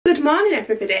Good morning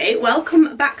everybody,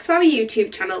 welcome back to our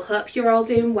YouTube channel. Hope you're all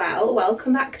doing well.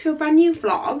 Welcome back to a brand new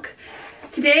vlog.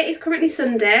 Today is currently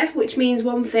Sunday, which means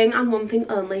one thing and one thing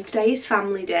only. Today is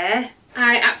family day.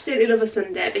 I absolutely love a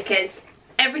Sunday because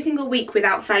every single week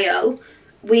without fail,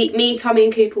 me, Tommy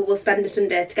and Cooper will spend a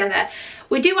Sunday together.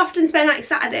 We do often spend like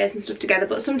Saturdays and stuff together,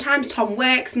 but sometimes Tom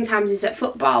works, sometimes he's at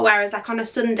football, whereas like on a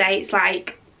Sunday it's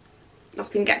like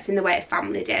nothing gets in the way of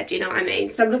family day, do you know what I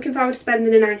mean? So I'm looking forward to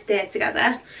spending a nice day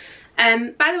together.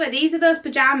 By the way, these are those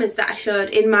pyjamas that I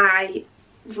showed in my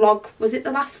vlog. Was it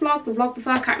the last vlog? The vlog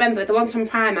before? I can't remember. The ones from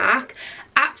Primark.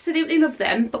 Absolutely love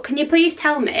them, but can you please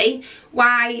tell me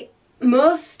why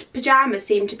most pyjamas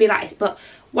seem to be like this, but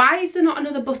why is there not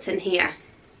another button here?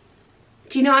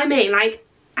 Do you know what I mean? Like,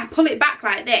 I pull it back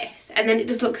like this and then it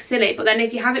just looks silly, but then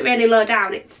if you have it really low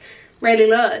down, it's really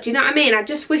low. Do you know what I mean? I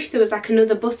just wish there was like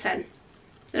another button.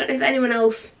 I don't know if anyone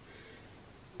else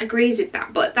agrees with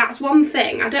that, but that's one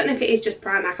thing. I don't know if it is just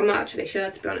Primark, I'm not actually sure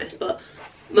to be honest, but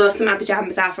most of my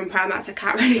pyjamas are from Primark, so I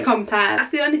can't really compare. That's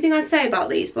the only thing I'd say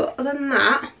about these, but other than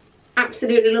that,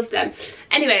 absolutely love them.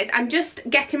 Anyways, I'm just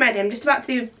getting ready. I'm just about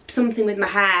to do something with my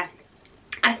hair.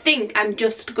 I think I'm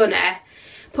just gonna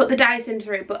put the Dyson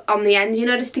through, but on the end, you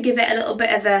know, just to give it a little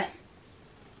bit of a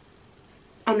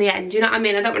on the end, you know what I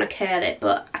mean? I don't want to curl it,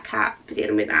 but I can't be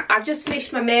dealing with that. I've just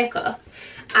finished my makeup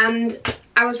and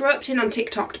I was roped in on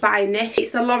TikTok to buying this.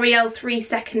 It's the L'Oreal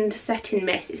 3-second setting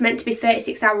mist. It's meant to be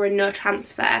 36 hour and no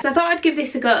transfer. So I thought I'd give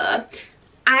this a go. I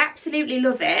absolutely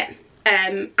love it.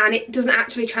 And it doesn't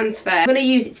actually transfer. I'm going to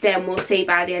use it today and we'll see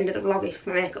by the end of the vlog if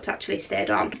my makeup's actually stayed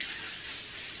on.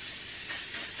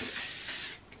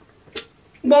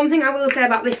 One thing I will say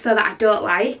about this though that I don't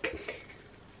like,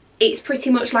 it's pretty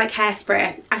much like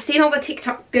hairspray. I've seen all the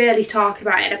TikTok girlies talk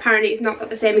about it, and apparently it's not got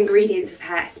the same ingredients as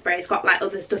hairspray. It's got like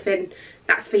other stuff in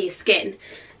that's for your skin.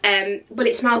 But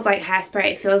it smells like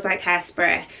hairspray, it feels like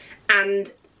hairspray.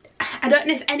 And I don't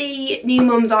know if any new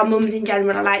mums or mums in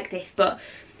general are like this, but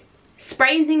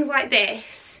spraying things like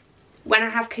this when I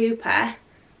have Cooper,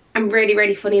 I'm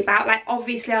really funny about. Like,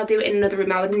 obviously I'll do it in another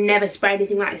room. I would never spray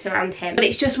anything like this around him, but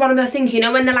it's just one of those things, you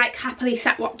know, when they're like happily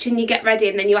sat watching you get ready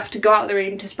and then you have to go out of the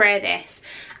room to spray this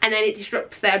and then it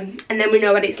disrupts them, and then we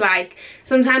know what it's like.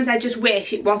 Sometimes I just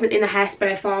wish it wasn't in a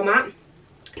hairspray format.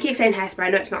 I keep saying hairspray, I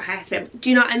know it's not hairspray, but do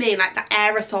you know what I mean? Like that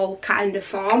aerosol kind of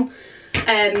form.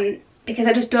 Because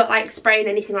I just don't like spraying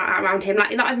anything like that around him.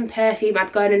 Like, not even perfume,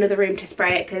 I'd go in another room to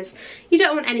spray it, because you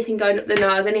don't want anything going up the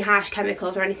nose, any harsh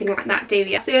chemicals or anything like that, do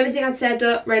you? That's the only thing I'd say I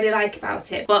don't really like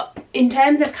about it. But in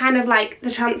terms of kind of like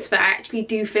the transfer, I actually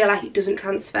do feel like it doesn't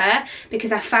transfer,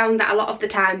 because I found that a lot of the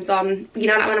times on, you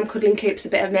know, like when I'm cuddling Coops, a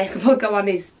bit of makeup will go on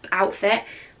his outfit.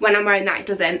 When I'm wearing that, it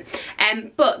doesn't.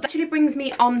 But that actually brings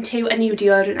me on to a new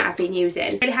deodorant that I've been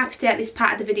using. Really happy to say that this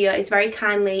part of the video is very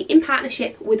kindly in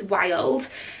partnership with Wild.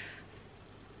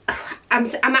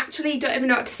 I'm actually don't even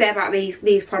know what to say about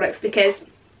these products, because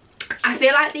I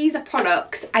feel like these are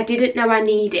products I didn't know I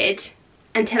needed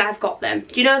until I've got them.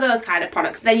 Do you know those kind of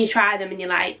products? Then you try them and you're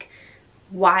like,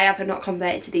 why have I not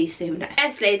converted to these sooner?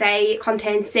 Firstly, they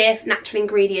contain safe natural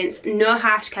ingredients, no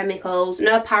harsh chemicals,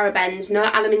 no parabens, no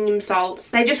aluminium salts.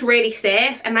 They're just really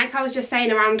safe, and like I was just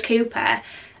saying around Cooper,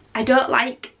 I don't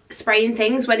like spraying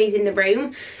things when he's in the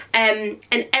room. And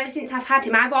ever since I've had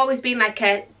him, I've always been like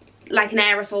an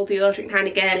aerosol deodorant kind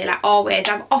of girly, like always.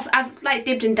 I've like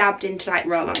dibbed and dabbed into like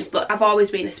roll-ons, but I've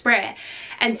always been a spray.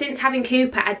 And since having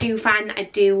Cooper, I do find that I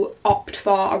do opt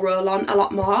for a roll-on a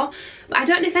lot more. But I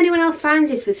don't know if anyone else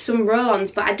finds this with some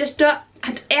roll-ons, but I just don't,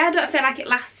 A, I don't feel like it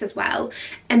lasts as well,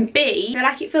 and B, I feel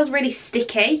like it feels really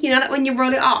sticky, you know, like when you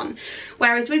roll it on.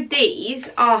 Whereas with these,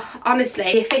 oh, honestly,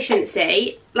 the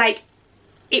efficiency, like,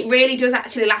 it really does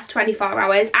actually last 24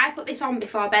 hours. I put this on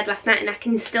before bed last night and I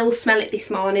can still smell it this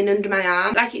morning under my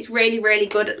arm. Like, it's really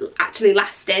good at actually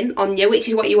lasting on you, which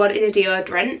is what you want in a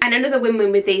deodorant. And another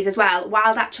win-win with these as well,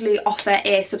 Wild actually offer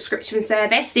a subscription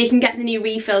service. So you can get the new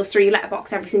refills through your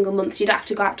letterbox every single month, so you don't have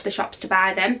to go out to the shops to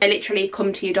buy them. They literally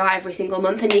come to your door every single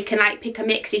month, and you can like pick a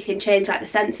mix, you can change like the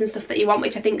scents and stuff that you want,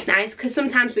 which I think is nice, because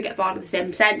sometimes we get bored of the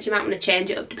same scents. You might want to change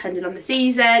it up depending on the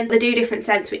season. They do different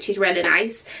scents, which is really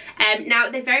nice. Now,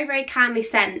 they very kindly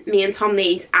sent me and Tom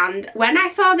these, and when I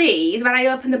saw these, when I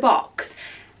opened the box,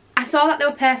 I saw that they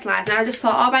were personalised and I just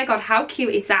thought, oh my god, how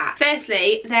cute is that?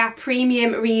 Firstly, they are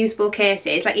premium reusable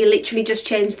cases, like you literally just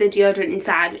change the deodorant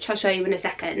inside, which I'll show you in a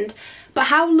second. But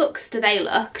how luxe do they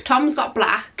look? Tom's got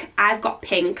black, I've got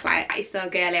pink, like, it's so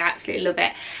girly, I absolutely love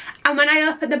it. And when I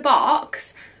opened the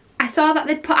box, I saw that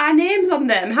they'd put our names on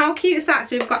them. How cute is that?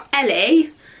 So we've got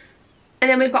Ellie, and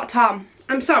then we've got Tom.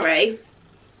 I'm sorry,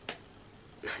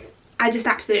 I just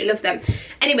absolutely love them.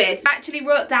 Anyways, I actually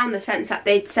wrote down the scents that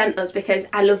they'd sent us because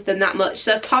I love them that much.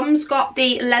 So Tom's got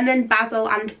the lemon, basil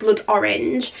and blood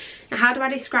orange. Now how do I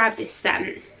describe this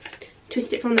scent?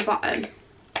 Twist it from the bottom.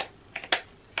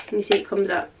 Can you see it comes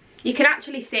up? You can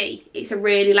actually see it's a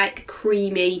really like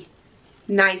creamy,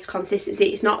 nice consistency.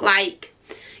 It's not like,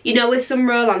 you know, with some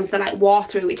roll-ons they're like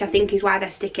watery, which I think is why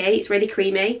they're sticky. It's really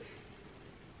creamy.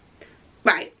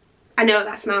 Right, I know what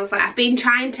that smells like. I've been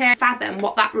trying to fathom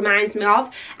what that reminds me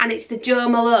of, and it's the Jo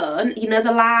Malone, you know,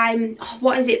 the lime, oh,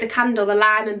 what is it, the candle, the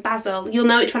lime and basil. You'll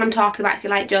know which one I'm talking about if you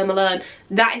like Jo Malone.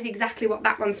 That is exactly what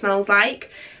that one smells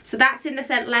like. So that's in the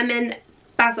scent lemon,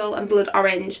 basil and blood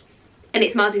orange, and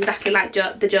it smells exactly like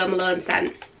the Jo Malone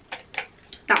scent.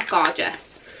 That's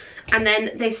gorgeous. And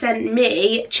then they sent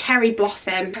me cherry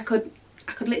blossom. I could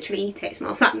literally eat it. It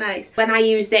smells that nice. When I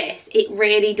use this, it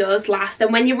really does last,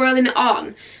 and when you're rolling it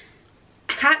on,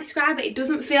 I can't describe it, it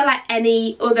doesn't feel like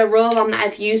any other roll-on that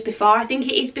I've used before. I think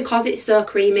it is because it's so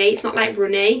creamy, it's not like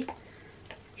runny.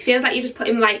 It feels like you just put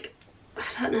in like,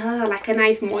 I don't know, like a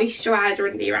nice moisturiser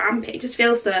under your armpit. It just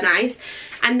feels so nice.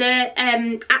 And the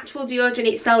actual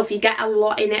deodorant itself, you get a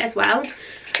lot in it as well.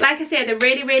 Like I said, they're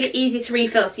really, really easy to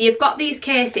refill. So you've got these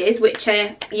cases, which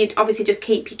you'd obviously just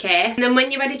keep your case. And then when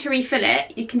you're ready to refill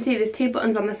it, you can see there's 2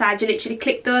 buttons on the side. You literally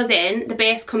click those in, the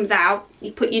base comes out,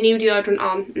 you put your new deodorant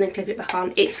on, and then clip it back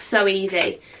on. It's so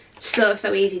easy.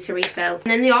 So easy to refill. And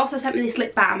then they also sent me this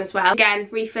lip balm as well. Again,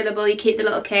 refillable, you keep the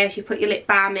little case, you put your lip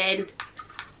balm in,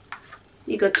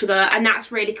 you're good to go. And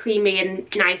that's really creamy and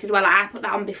nice as well. Like, I put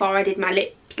that on before I did my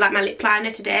lips, like my lip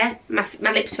liner today. My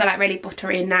lips feel like really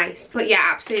buttery and nice. But yeah,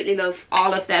 absolutely love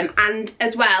all of them. And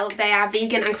as well, they are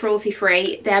vegan and cruelty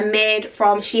free. They're made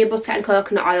from shea butter and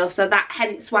coconut oil, so that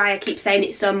hence why I keep saying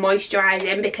it's so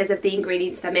moisturising, because of the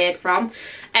ingredients they're made from.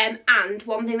 And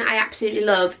one thing that I absolutely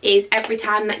love is every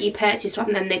time that you purchase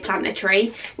from them, they plant a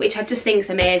tree, which I just think is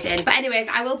amazing. But anyways,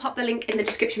 I will pop the link in the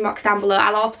description box down below.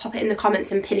 I'll also pop it in the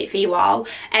comments and pin it for you all.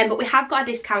 But we have got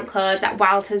a discount code that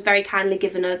Wild has very kindly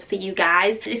given us for you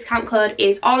guys. The discount code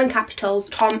is all in capitals,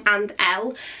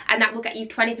 TOM&EL, and that will get you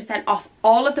 20% off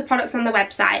all of the products on the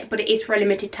website, but it is for a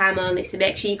limited time only, so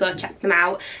make sure you go check them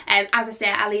out. As I say,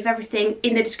 I'll leave everything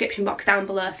in the description box down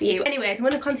below for you. Anyways, I'm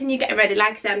going to continue getting ready.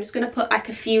 Like I said, I'm just going to put like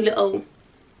a few little...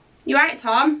 You alright,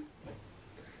 Tom?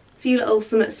 A few little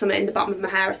something in the bottom of my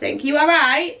hair, I think. You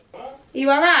alright? Are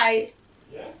you alright?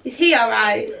 Yeah. Is he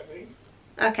alright?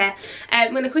 Yeah, okay.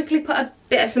 I'm going to quickly put a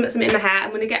bit of something in my hair. I'm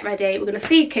going to get ready. We're going to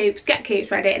feed Coops, get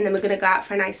Coops ready, and then we're going to go out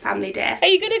for a nice family day. Are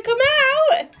you going to come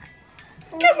out?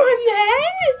 Come on then.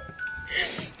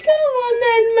 Come on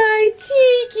then, my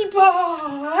cheeky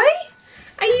boy.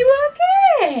 Are you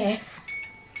okay?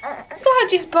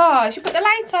 Gorgeous boy. Should we put the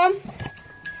light on?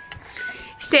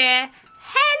 Say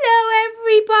hello,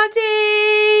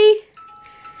 everybody.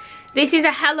 This is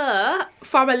a hello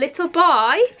from a little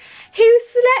boy who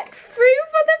slept through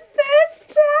for the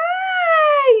first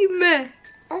time.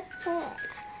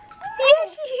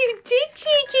 Yes, you did,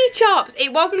 cheeky chops.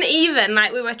 It wasn't even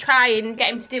like we were trying to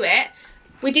get him to do it.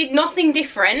 We did nothing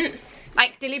different,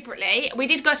 like deliberately. We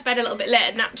did go to bed a little bit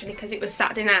later naturally because it was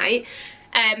Saturday night.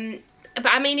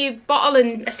 But I mean, he bottled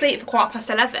and asleep for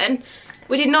 11:15.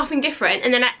 We did nothing different,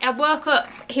 and then I woke up.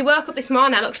 He woke up this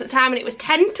morning. I looked at the time and it was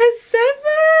 10 to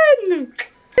 7.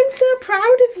 I'm so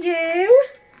proud of you.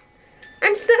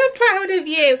 I'm so proud of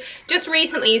you. Just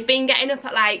recently he's been getting up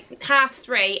at like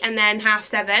 3:30 and then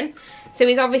 7:30. So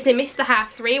he's obviously missed the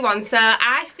 3:30 one. So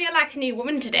I feel like a new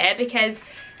woman today because...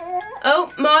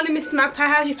 Oh, morning Mr Magpie,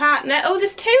 how's your partner? Oh,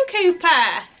 there's 2,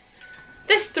 Cooper.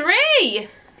 There's 3.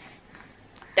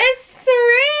 There's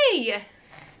 3.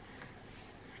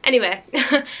 Anyway,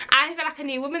 I feel like a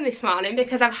new woman this morning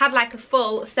because I've had like a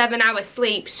full 7-hour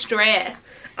sleep straight.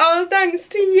 Oh, thanks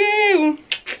to you.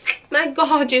 My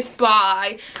gorgeous boy.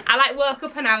 I like woke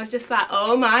up and I was just like,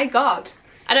 oh my god.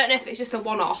 I don't know if it's just a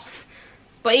one-off,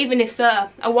 but even if so,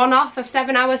 a one-off of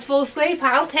 7 hours full sleep,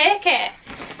 I'll take it.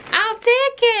 I'll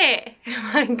take it.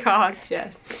 Oh my god, yeah.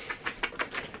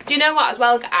 Do you know what as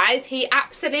well, guys? He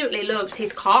absolutely loves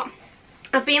his cot.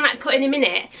 I've been like putting him in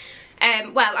it.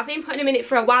 Well, I've been putting him in it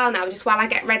for a while now, just while I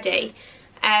get ready.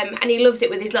 And he loves it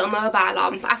with his little mobile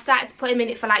on. But I've started to put him in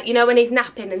it for like, you know, when he's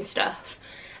napping and stuff.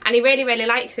 And he really, really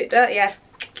likes it, don't you? Are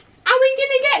we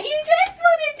gonna get you dressed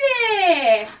for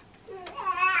today?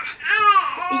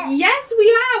 Yes,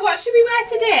 we are. What should we wear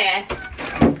today?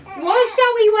 What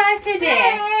shall we wear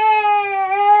today?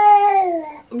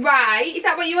 Right, is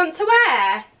that what you want to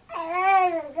wear?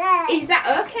 Is that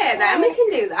okay then? We can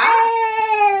do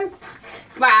that.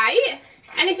 Right,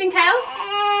 anything else?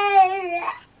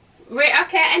 Right,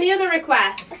 okay, any other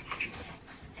requests?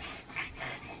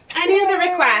 Any other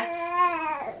requests?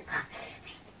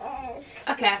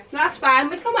 Okay, that's fine.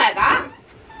 We can wear that.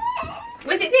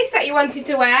 Was it this that you wanted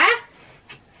to wear?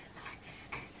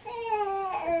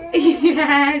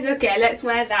 Yes, okay, let's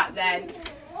wear that then.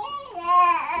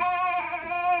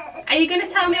 Are you going to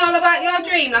tell me all about your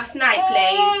dream last night,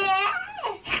 please?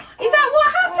 Is that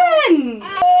what happened?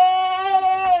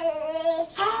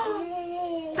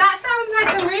 That sounds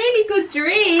like a really good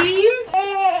dream.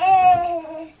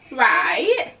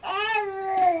 Right.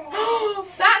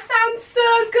 That sounds so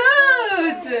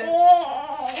good.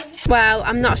 Well,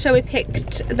 I'm not sure we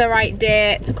picked the right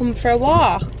day to come for a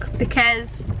walk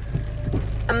because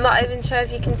I'm not even sure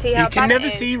if you can see how bad it is. You can never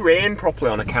see rain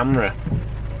properly on a camera,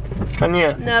 can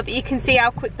you? No, but you can see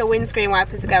how quick the windscreen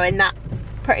wipers are going. That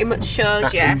pretty much shows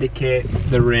that you. That indicates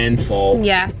the rainfall.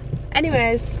 Yeah.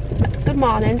 Anyways, good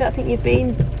morning. Don't think you've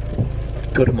been.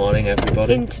 Good morning,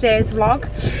 everybody. In today's vlog.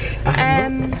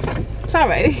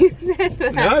 Sorry.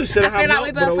 No, I feel like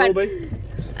we both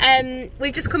went.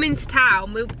 We've just come into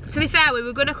town. To be fair, we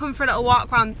were going to come for a little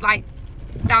walk around, like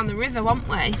down the river, weren't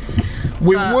we?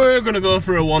 We were going to go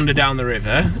for a wander down the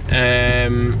river.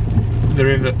 The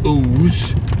River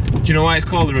Ouse. Do you know why it's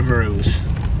called the River Ouse?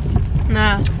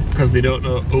 No. Because they don't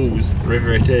know whose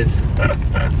river it is.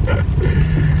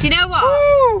 Do you know what?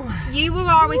 Woo! You were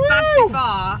always bad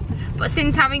before, but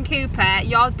since having Cooper,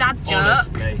 your dad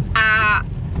jokes are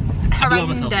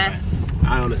horrendous.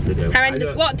 I honestly do.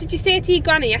 Horrendous. What did you say to your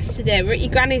granny yesterday? We were at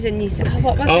your granny's and you said, oh,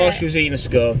 what was it? Oh, she was eating a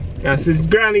scone. I said,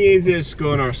 Granny, is it a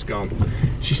scone or a scone?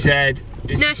 She said,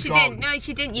 no, she didn't. No,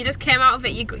 she didn't. You just came out of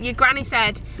it. Your granny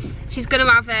said she's going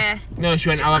to have a... No, she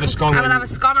went, I'll have a scone. I will have a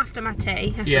scone after my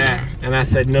tea. Yeah, and I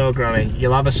said, no, Granny,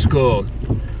 you'll have a scone.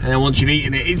 And then once you've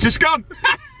eaten it, it's a scone.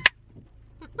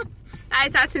 That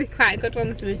is actually quite a good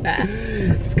one, to be fair.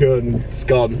 Scone,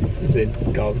 as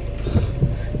in gone.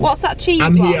 What's that cheese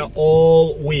I'm one? here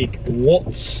all week.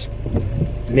 What's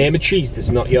name a cheese that's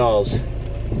not yours?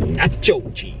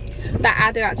 Nacho cheese. That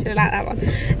I do actually like that one.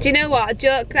 Do you know what? A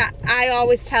joke that I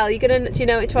always tell. Do you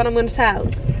know which one I'm going to tell?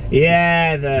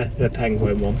 Yeah, the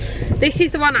penguin one. This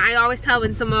is the one I always tell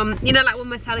when someone, you know, like when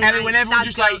we're telling Ellie, when everyone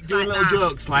just like doing little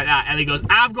jokes like that, Ellie goes,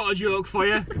 I've got a joke for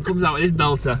you, and comes out with this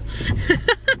belter.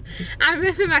 I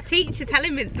remember my teacher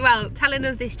telling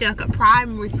us this joke at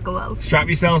primary school. Strap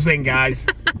yourselves in, guys.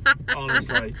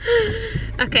 Honestly.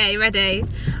 Okay, ready?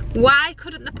 Why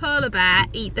couldn't the polar bear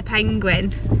eat the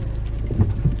penguin?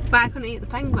 Why couldn't he eat the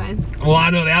penguin? Well, I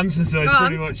know the answer, so it's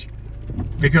pretty much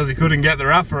because he couldn't get the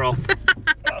wrapper off.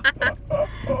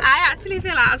 I actually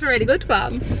feel like that's a really good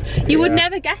one. You would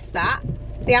never guess that,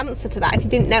 the answer to that, if you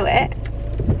didn't know it.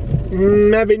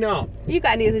 Maybe not. You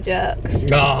got any other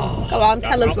jokes? Oh, go on,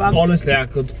 tell us one. Honestly, I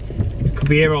could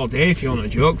be here all day if you want a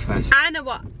joke fest. I know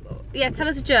what. Yeah, tell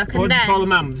us a joke. What do you call a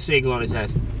man with a seagull on his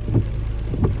head?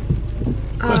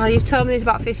 Oh, you've told me this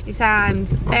about 50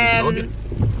 times.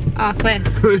 Oh, Cliff.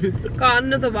 Go on,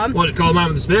 another one. What do you call a man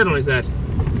with a spade on his head?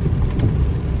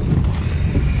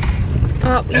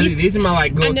 Oh, these are my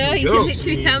like go-to jokes. I know, you can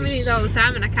literally tell me these all the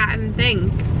time and I can't even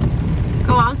think.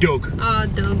 Go on. Doug. Oh,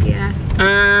 Doug, yeah.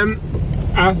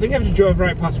 I think I've just drove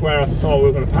right past where I thought we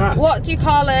were going to park. What do you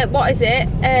call it? What is it?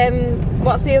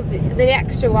 What's the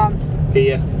extra one?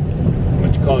 Deer.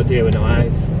 What do you call a deer with no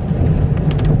eyes?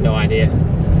 No idea.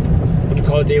 What do you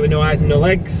call a deer with no eyes and no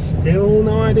legs? Still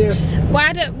no idea.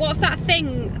 What's that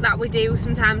thing that we do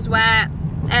sometimes where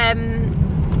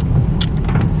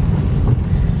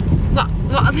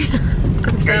what are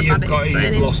I'm so bad at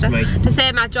explaining stuff. To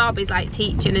say my job is like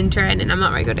teaching and training, I'm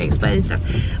not very good at explaining stuff.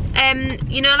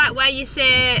 You know, like where you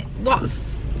say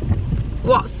what's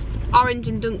orange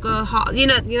and don't go hot, you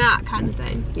know that kind of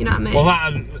thing, you know what I mean? Well,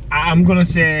 I'm gonna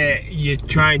say you're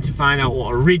trying to find out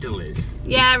what a riddle is.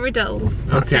 Yeah, riddles.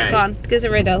 Okay. Go on, give us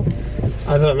a riddle.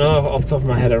 I don't know off the top of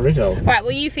my head a riddle. Right,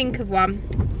 well you think of one.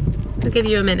 I'll give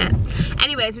you a minute.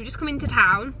 Anyways, we've just come into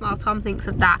town while Tom thinks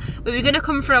of that. We were going to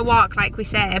come for a walk like we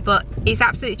say, but it's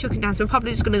absolutely chucking down, so we're probably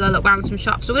just going to go look around some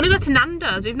shops. We're going to go to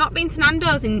Nando's. We've not been to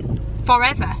Nando's in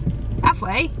forever, have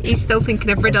we? He's still thinking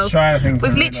of riddles.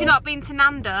 We've literally not been to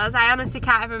Nando's. I honestly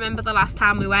can't even remember the last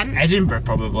time we went. Edinburgh,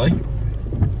 probably.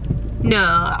 No,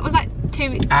 that was like 2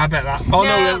 weeks. I bet that. Oh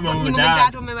no, your mum and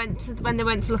dad when they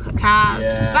went to look at cars.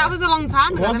 Yeah. That was a long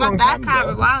time ago. They've had their car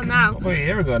a while now. Probably a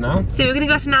year ago now. So we're gonna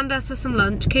go to Nando's for some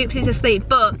lunch. Coops is asleep,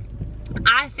 but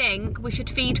I think we should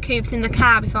feed Coops in the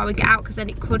car before we get out, because then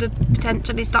it could have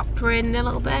potentially stopped raining a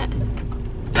little bit.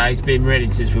 It's been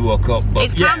raining since we woke up, but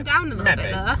it's calmed down a little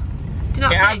bit though. Do you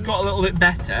not think? It has got a little bit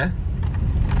better.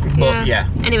 But yeah.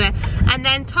 Anyway, and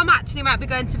then Tom actually might be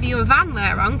going to view a van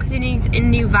later on because he needs a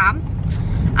new van.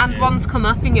 And one's come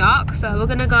up in York, so we're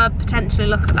gonna go potentially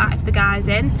look at that if the guy's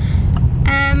in.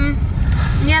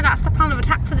 Yeah, that's the plan of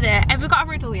attack for the day. Have we got a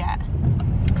riddle yet?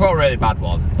 Not a really bad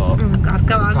one, but oh God,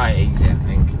 go on. It's quite easy, I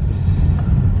think.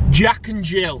 Jack and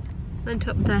Jill went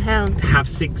up the hill. Have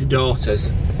 6 daughters.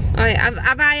 Oh yeah,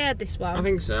 have I heard this one? I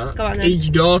think so. Go on then.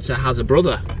 Each daughter has a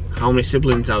brother. How many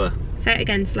siblings are there? Say it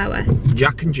again slower.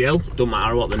 Jack and Jill, don't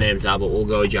matter what the names are, but we'll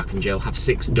go with Jack and Jill, have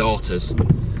 6 daughters.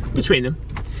 Between them.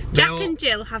 Jack and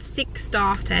Jill have 6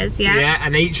 daughters, yeah? Yeah,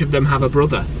 and each of them have a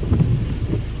brother.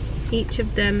 Each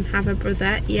of them have a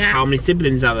brother, yeah. How many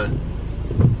siblings are there?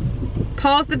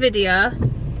 Pause the video,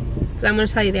 because I'm going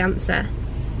to tell you the answer.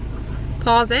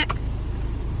 Pause it,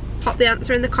 pop the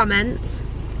answer in the comments,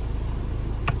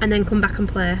 and then come back and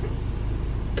play.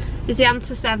 Is the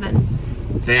answer 7?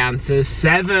 The answer's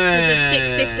 7.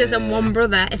 There's 6 sisters and 1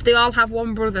 brother. If they all have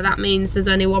 1 brother, that means there's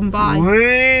only 1 boy.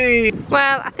 Whee!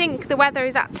 Well, I think the weather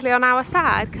is actually on our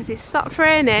side because it's stopped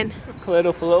raining. We've cleared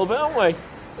up a little bit, haven't we?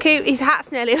 Cute, his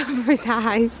hat's nearly over his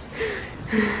eyes.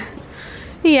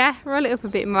 Yeah, roll it up a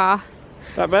bit more.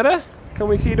 That better? Can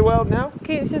we see the world now?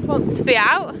 Cute just wants to be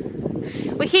out.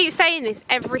 We keep saying this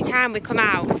every time we come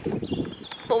out,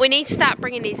 but we need to start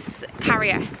bringing his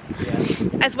carrier,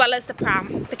 as well as the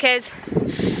pram, because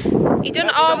he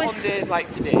doesn't always... on days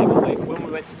like today, but like when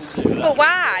we went to the zoo. But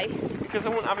why? Because I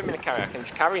won't have him in a carrier, I can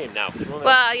just carry him now.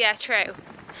 Well, yeah, true.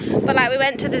 But like we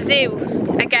went to the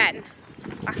zoo again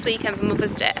last weekend for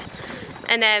Mother's Day,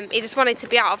 and he just wanted to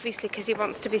be out, obviously, because he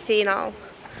wants to be seeing all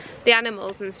the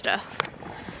animals and stuff.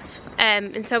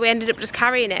 And so we ended up just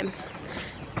carrying him,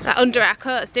 like, under our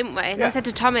coats, didn't we? And I said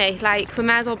to Tommy, like, we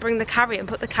might as well bring the carrier and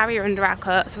put the carrier under our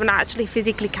coat, so we're not actually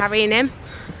physically carrying him.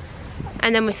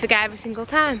 And then we forget every single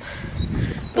time.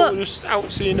 But we're just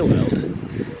out seeing the world,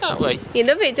 aren't we? You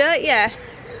love it, don't you?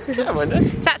 Yeah, wouldn't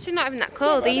it? It's actually not even that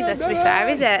cold either, to be fair,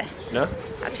 is it? No.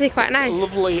 Actually quite nice.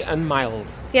 Lovely and mild.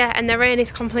 Yeah, and the rain is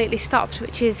completely stopped,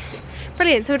 which is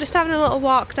brilliant. So we're just having a little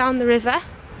walk down the river.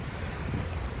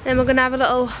 Then we're gonna have a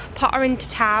little potter into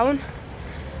town.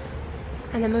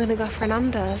 And then we're gonna go for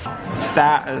Nando's.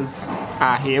 Starters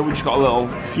are here. We've just got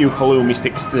a few halloumi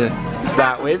sticks to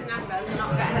start with.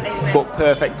 But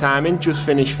perfect timing, just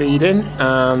finished feeding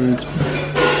and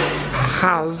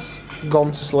has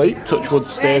gone to sleep. Touch wood,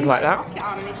 stays like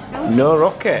that. No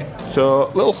rocket.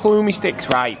 So little halloumi sticks,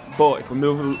 right? But if we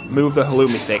move the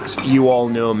halloumi sticks, you all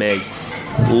know me.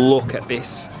 Look at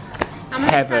this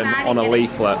heaven on a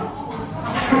leaflet.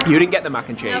 You didn't get the mac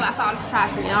and cheese. No, but I thought I was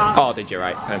trying from yours. Oh, did you?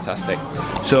 Right, fantastic.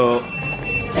 So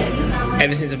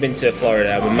ever since I've been to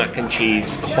Florida, I'm a mac and cheese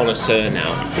connoisseur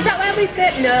now. Is that where we've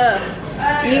got? No.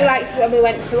 You liked when we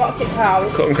went to, what's it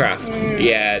called? Cut and Craft.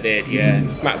 Yeah, I did, yeah.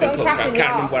 Might have been Cut and Craft. I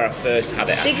can't remember where I first had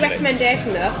it, actually. Big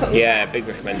recommendation though. Yeah, big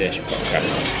recommendation, Cut and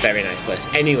Craft. Very nice place.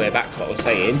 Anyway, back to what I was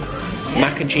saying.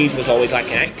 Mac and cheese was always like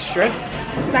an extra.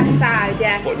 Like a side,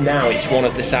 yeah. But now it's one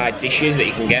of the side dishes that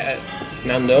you can get at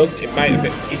Nando's. It might have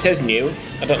been, it says new.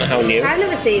 I don't know how new. I've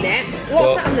never seen it.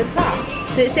 What's that on the top?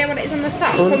 Does it say what it is on the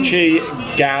top? Crunchy,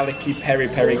 garlicky,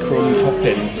 peri-peri crumb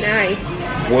toppings.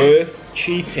 Nice. Worth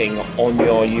cheating on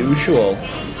your usual.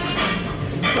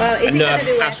 Well, is it gonna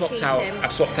be worth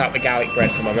I've swapped out the garlic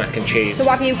bread for my mac and cheese. So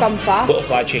what have you gone for?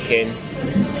 Butterfly chicken,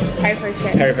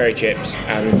 peri-peri chips,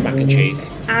 and mac and cheese.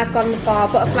 I've gone for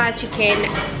butterfly chicken,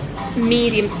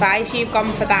 medium spice. You've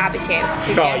gone for barbecue.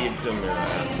 Oh, you've done me like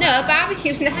that. No,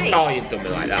 barbecue's nice. Oh, you've done me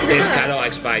like that. I don't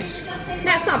like spice.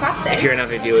 No, it's not a bad thing. If you're an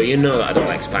avid viewer, you know that I don't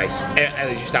like spice.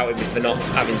 Ellie's just out with me for not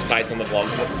having spice on the vlog.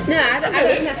 No, I don't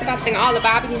think that's a bad thing at all. The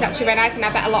barbecue's actually very nice, and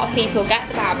I bet a lot of people get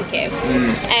the barbecue.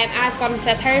 I've gone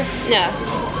for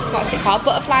what's it called?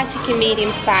 Butterfly chicken, medium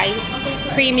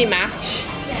spice, creamy mash.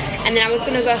 And then I was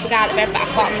going to go for garlic bread, but I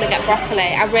thought I'm going to get broccoli.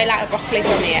 I really like the broccoli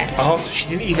from here. Oh, so she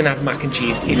didn't even have mac and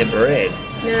cheese in a bread.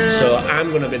 No. So I'm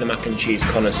going to be the mac and cheese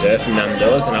connoisseur from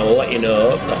Nando's, and I will let you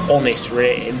know the honest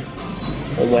rating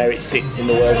on where it sits in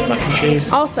the world of mac and cheese.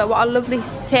 Also, what a lovely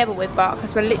table we've got,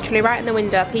 because we're literally right in the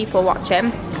window, people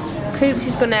watching. Coops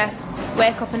is going to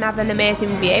wake up and have an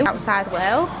amazing view outside the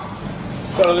world.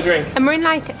 Got another drink? And we're in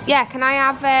like, yeah, can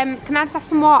I just have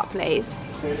some water, please?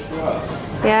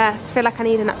 Yeah, I feel like I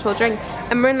need an actual drink.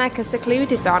 And we're in like a secluded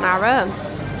bit on our own.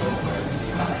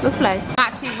 Lovely. I'm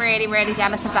actually really, really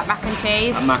jealous of that mac and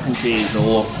cheese. That mac and cheese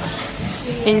looks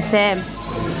insane.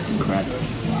 Incredible.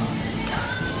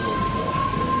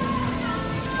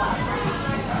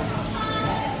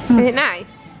 Is it nice?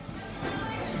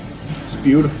 It's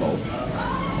beautiful.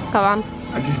 Go on.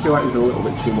 I just feel like there's a little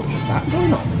bit too much fat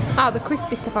going on. Oh, the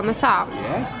crispy stuff on the top?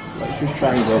 Yeah. Let's just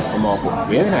try and go for more, but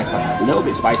really nice, but a little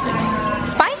bit spicy.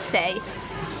 Spicy?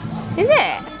 Is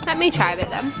it? Let me try a bit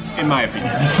then. In my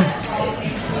opinion.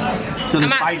 So the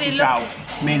spicy shout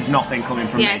means nothing coming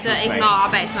from me. Yeah, don't ignore, I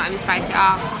bet it's not even spicy at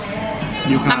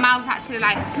all. My mouth's actually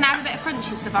like, can I have a bit of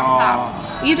crunchy stuff on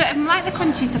top? You don't even like the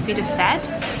crunchy stuff you just said.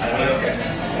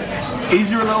 Is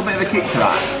there a little bit of a kick to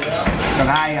that? Because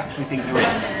I actually think there is.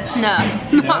 No.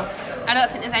 I don't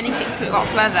think there's any kick to it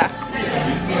whatsoever.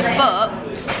 But,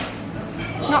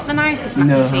 not the nicest mac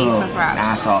and cheese I've had.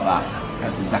 I thought that.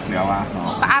 That's exactly how I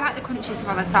thought. But I like the crunchy stuff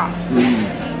on the top.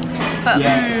 But,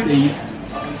 yeah, see.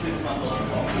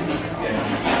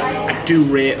 I do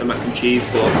rate the mac and cheese,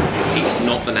 but it's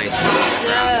not the nicest.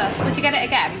 No. Would you get it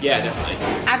again? Yeah, definitely.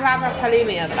 I'd rather have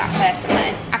halloumi over that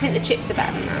personally. I think the chips are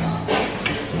better than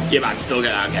that. Yeah, but I'd still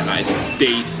get that again, like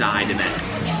the side in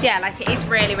it. Yeah, like it is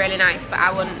really, really nice, but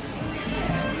I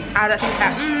don't think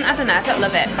I don't know, I don't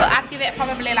love it. But I'd give it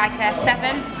probably like a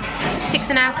 7,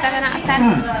 6.5, 7 out of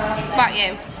 10. What about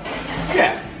you?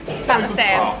 Yeah. About the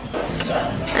same.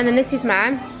 And then this is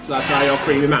mine. So that's how your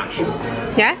creamy mash?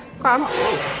 Yeah, go on.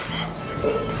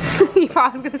 You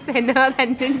thought I was going to say no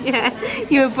then, didn't you?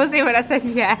 You were buzzing when I said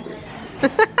yeah.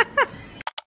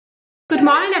 Good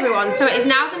morning everyone, so it is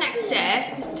now the next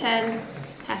day. Just turn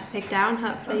Peppa Pig down,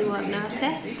 hopefully you won't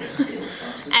notice.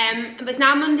 But it's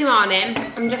now Monday morning.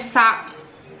 I'm just sat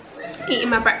eating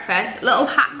my breakfast. Little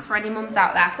hack for any mums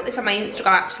out there. I put this on my Instagram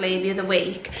actually the other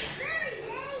week.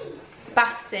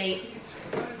 Bath seat.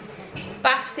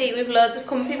 Bath seat with loads of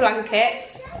comfy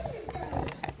blankets.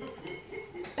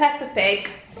 Peppa Pig.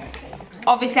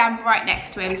 Obviously I'm right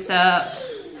next to him, so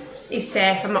he's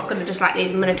safe. I'm not going to just like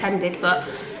leave him unattended, but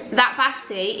that bath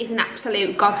seat is an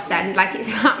absolute godsend. Like, it's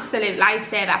an absolute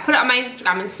lifesaver. I put it on my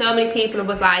Instagram and so many people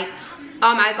was like,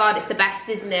 oh my god, it's the best,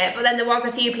 isn't it? But then there was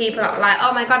a few people that were like,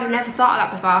 oh my god, I've never thought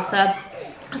of that before.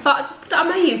 So I thought I'd just put it on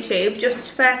my YouTube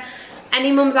just for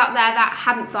any mums out there that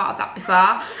hadn't thought of that before.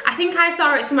 I think I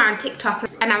saw it somewhere on TikTok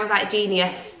and I was like,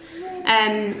 genius.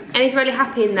 And he's really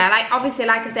happy in there. Like, obviously,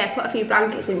 like I said, I put a few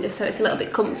blankets in just so it's a little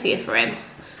bit comfier for him.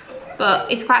 But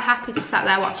he's quite happy just sat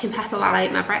there watching Peppa while I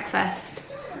eat my breakfast.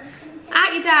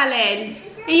 Aren't you, darling?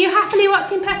 Are you happily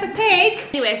watching Peppa Pig?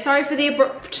 Anyway, sorry for the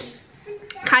abrupt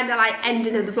kind of like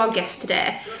ending of the vlog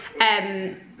yesterday.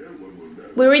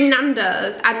 We were in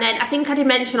Nando's and then I think I did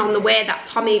mention on the way that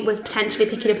Tommy was potentially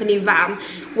picking up a new van.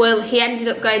 Well, he ended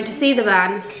up going to see the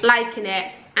van, liking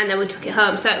it, and then we took it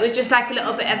home. So it was just like a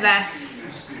little bit of a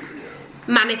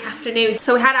manic afternoon.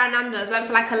 So we had our Nando's, went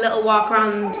for like a little walk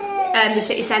around the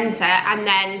city centre, and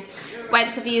then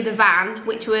went to view the van,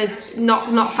 which was not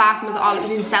far from us at all. It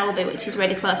was in Selby, which is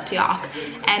really close to York.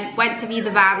 Went to view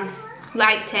the van,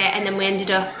 liked it, and then we ended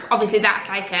up, obviously that's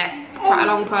like quite a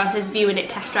long process, viewing it,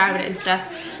 test driving it and stuff.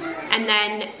 And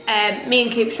then me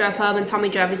and Coops drove home and Tommy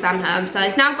drove his van home. So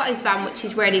he's now got his van, which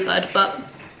is really good, but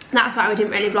that's why we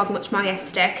didn't really vlog much more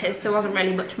yesterday, because there wasn't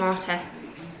really much more to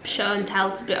show and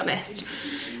tell, to be honest.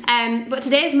 But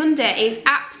today's Monday is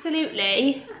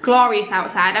absolutely glorious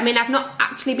outside. I mean, I've not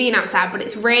actually been outside, but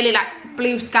it's really like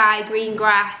blue sky, green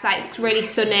grass, like it's really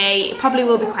sunny. It probably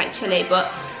will be quite chilly,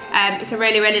 but it's a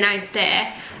really, really nice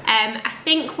day. I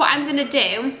think what I'm gonna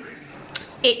do,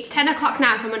 it's 10 o'clock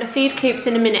now, so I'm gonna feed Coops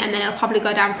in a minute and then he'll probably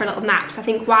go down for a little nap. So I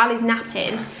think while he's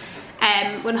napping,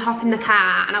 we're gonna hop in the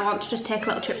car and I want to just take a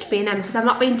little trip to B&M, because I've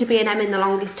not been to B&M in the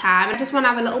longest time. I just want to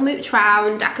have a little mooch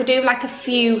round. I could do like a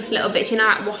few little bits, you know,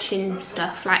 like washing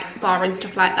stuff, like boring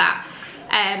stuff like that.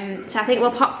 So I think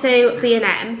we'll pop to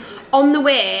B&M. On the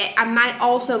way, I might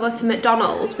also go to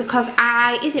McDonald's, because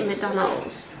is it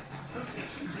McDonald's?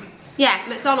 Yeah,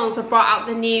 McDonald's have brought out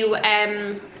the new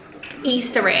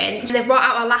Easter range. They've brought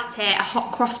out a latte, a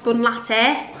hot cross bun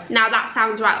latte. Now that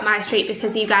sounds right up my street,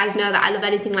 because you guys know that I love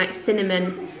anything like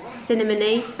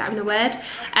cinnamony, is that even a word?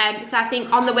 So I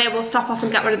think on the way we'll stop off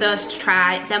and get one of those to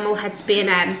try, then we'll head to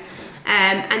B&M.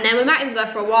 And then we might even go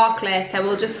for a walk later.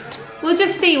 We'll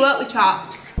just see, won't we,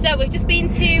 chops? So we've just been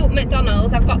to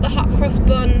McDonald's. I've got the hot cross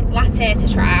bun latte to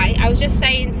try. I was just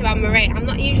saying to Anne-Marie, I'm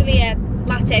not usually a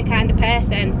latte kind of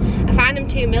person. I find them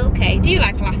too milky. Do you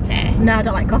like a latte? No, I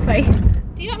don't like coffee.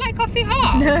 Do you not like coffee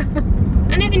hot? No.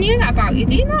 I never knew that about you.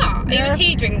 Do you not? No. Are you a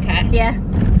tea drinker? Yeah.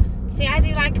 See, I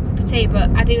do like a cup of tea, but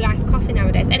I do like coffee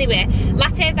nowadays. Anyway,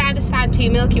 lattes I just find too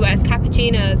milky, whereas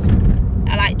cappuccinos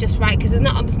are like just right, because there's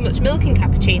not as much milk in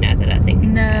cappuccinos, I don't think.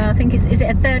 No, I think is it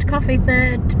a third coffee,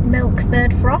 third milk,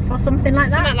 third froth, or something like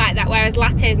that? Something like that, whereas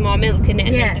latte is more milk in it,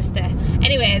 and yeah. then just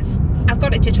anyways, I've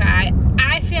got it to try.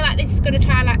 I feel like this is gonna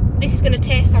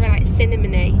taste something like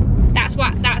cinnamony. That's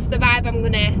the vibe I'm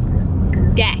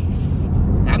gonna guess.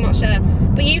 I'm not sure.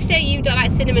 But you say you don't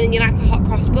like cinnamon and you like a hot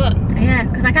cross bun. Yeah,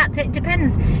 because I can't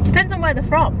depends on where they're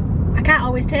from. I can't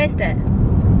always taste it.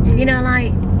 You know,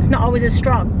 like It's not always as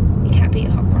strong. You can't beat a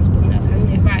hot cross bun though,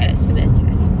 can you? Right, let's do a bit of taste.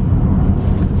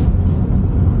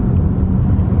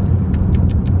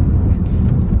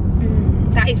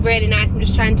 That is really nice. I'm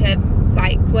just trying to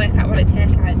like work out what it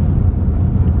tastes like.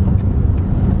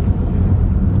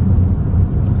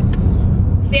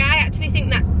 See, I actually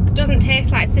think that doesn't taste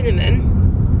like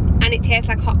cinnamon and it tastes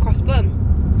like hot cross bun.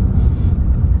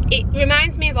 It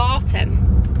reminds me of autumn.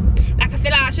 Like I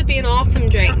feel like that should be an autumn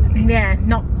drink. Yeah,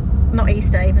 not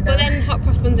Easter even though. But then hot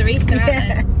cross buns are Easter, aren't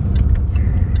they?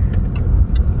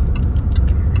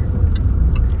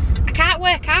 I can't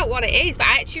work out what it is, but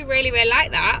I actually really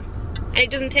like that. And it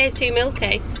doesn't taste too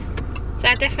milky. So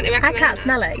I definitely recommend I can't that.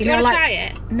 smell it. Do you want to try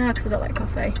it? No, because I don't like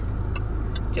coffee.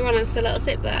 Do you want just a little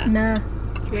sip there? No.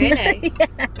 Really? Yeah.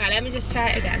 Right, let me just try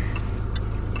it again.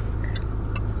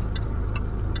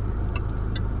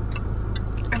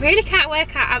 I really can't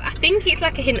work out. I think it's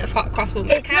like a hint of hot cross bun,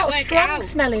 but It's I can't not work strong it out.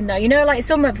 smelling though. You know, like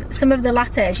some of the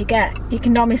lattes you get, you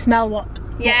can normally smell what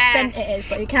scent it is,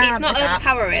 but you can't. It's not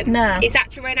overpowering. No. It's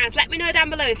actually really nice. Let me know down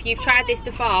below if you've tried this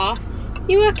before.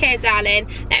 You okay, darling?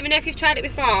 Let me know if you've tried it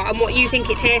before and what you think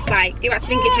it tastes like. Do you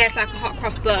actually think it tastes like a hot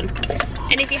cross bun?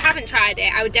 And if you haven't tried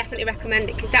it, I would definitely recommend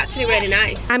it because it's actually really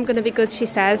nice. I'm gonna be good, she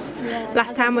says. Yeah,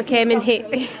 last time we came in here,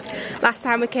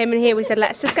 we said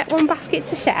let's just get one basket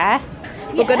to share.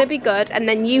 We're gonna be good, and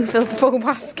then you fill the full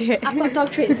basket. I've got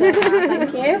dog treats there,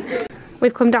 thank you.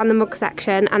 We've come down the mug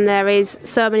section, and there is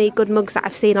so many good mugs that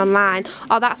I've seen online.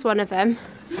 Oh, that's one of them.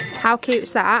 How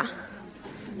cute's that?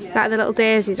 Like the little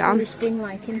daisies on. Really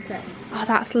spring-like, isn't it? Oh,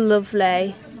 that's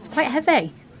lovely. It's quite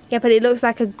heavy. Yeah, but it looks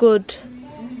like a good...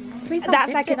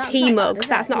 That's like a tea mug.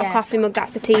 That's not a coffee mug,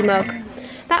 that's a tea mug.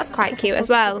 That's quite cute as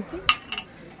well.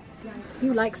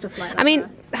 You like stuff like that. I mean,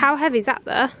 how heavy is that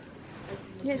though?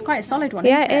 Yeah, it's quite a solid one,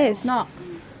 yeah, isn't it it? is.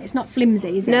 It's not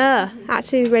flimsy, is it? No,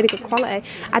 actually really good quality.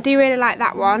 I do really like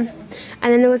that one.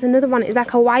 And then there was another one, it's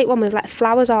like a white one with like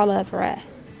flowers all over it.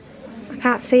 I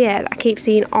can't see it, I keep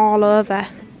seeing all over.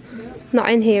 Not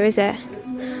in here, is it?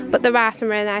 But there are some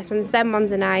really nice ones. Them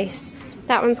ones are nice.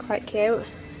 That one's quite cute.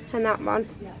 And that one.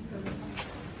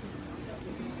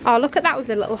 Oh, look at that with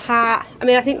the little heart. I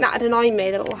mean, I think that'd annoy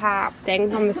me, the little heart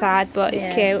thing on the side, but it's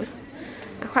cute.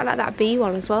 I quite like that bee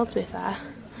one as well, to be fair.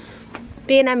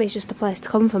 B&M is just a place to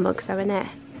come for mugs, though, isn't it?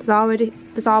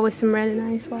 There's always some really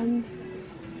nice ones.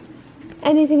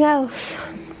 Anything else?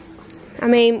 I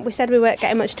mean, we said we weren't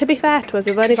getting much. To be fair to us,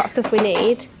 we've only got stuff we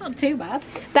need. Not too bad.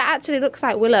 That actually looks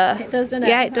like Willow. It does, doesn't it?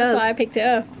 Yeah, it does. That's why I picked it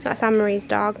up. That's Anne-Marie's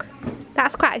dog.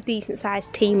 That's quite a decent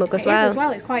sized tea mug as well. It is as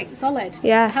well, it's quite solid.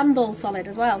 Yeah. The handle's solid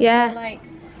as well. Yeah. You know,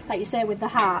 like you say with the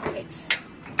heart,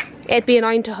 it'd be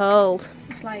annoying to hold.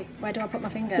 It's like, where do I put my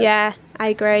fingers? Yeah, I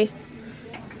agree.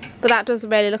 But that does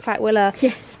really look like Willow.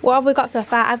 Yeah. What have we got so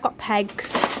far? I've got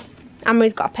pegs.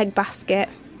 Anne-Marie's got a peg basket.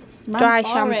 Mine's Dry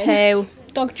boring. shampoo.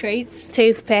 Dog treats.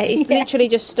 Toothpaste. It's literally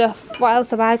just stuff. What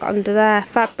else have I got under there?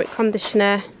 Fabric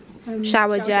conditioner.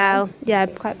 Shower gel. Yeah,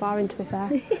 quite boring to be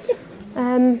fair.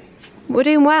 We're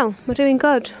doing well. We're doing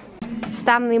good.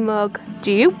 Stanley mug.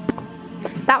 Dupe.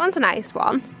 That one's a nice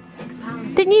one.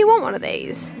 £6. Didn't you want one of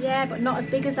these? Yeah, but not as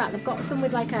big as that. They've got some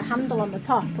with like a handle on the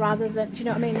top rather than, do you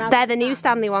know what I mean? They're the new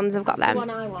Stanley ones, I've got them. The one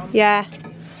I want. Yeah.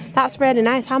 That's really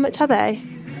nice. How much are they?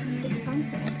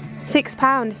 £6.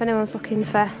 £6 if anyone's looking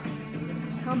for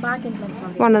Can't bargain plenty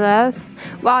on one of those.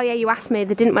 Well, yeah, you asked me.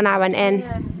 They didn't when I went in.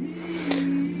 Yeah.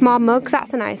 More mugs.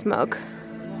 That's a nice mug.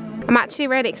 I'm actually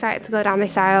really excited to go down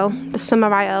this aisle, the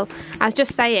summer aisle. I was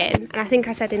just saying, and I think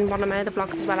I said in one of my other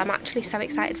vlogs as well, I'm actually so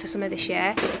excited for summer this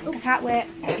year. I can't wait.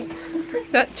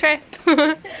 That trip.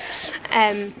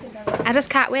 I just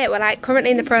can't wait. We're like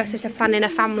currently in the process of planning a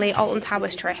family Alton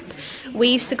Towers trip. We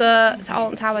used to go to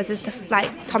Alton Towers as like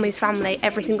Tommy's family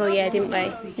every single year, didn't we?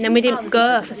 And then we didn't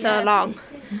go for so long.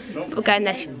 But we're going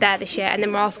there this year, and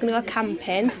then we're also going to go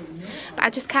camping. But I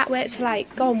just can't wait to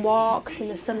like go on walks in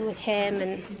the sun with him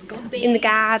and in the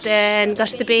garden, go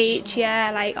to the beach,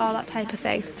 yeah, like all that type of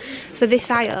thing. So this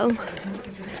aisle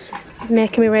is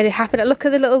making me really happy. Look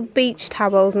at the little beach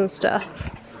towels and stuff.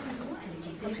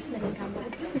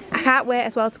 I can't wait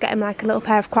as well to get him like a little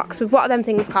pair of Crocs with, what are them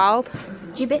things called?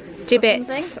 Gibbets.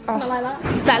 Gibbets. Oh. Something like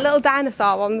that. Like little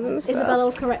dinosaur ones and stuff. Isabella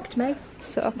will correct me.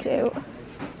 So cute.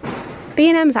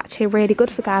 B&M's actually really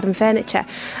good for garden furniture.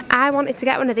 I wanted to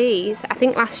get one of these, I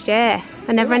think last year.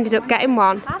 I never ended up getting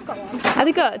one. I've got one. Are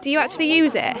they good? Do you actually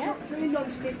use it?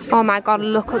 Oh my god,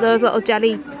 look at those little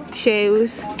jelly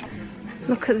shoes.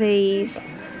 Look at these.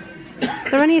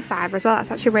 They're only a £5 as well, that's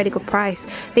actually a really good price.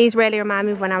 These really remind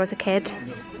me of when I was a kid.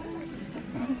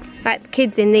 Like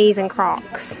kids in these and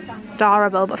Crocs.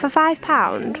 Adorable, but for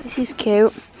 £5. This is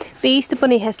cute. The Easter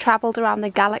Bunny has travelled around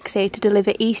the galaxy to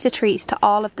deliver Easter treats to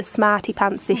all of the smarty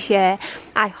pants this year.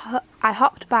 I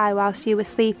hopped by whilst you were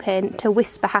sleeping to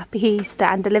whisper Happy Easter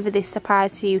and deliver this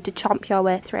surprise for you to chomp your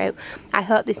way through. I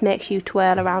hope this makes you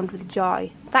twirl around with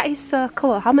joy. That is so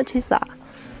cool. How much is that?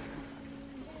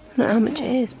 I don't know how much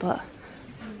it is, but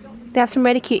they have some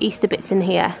really cute Easter bits in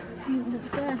here.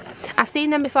 I've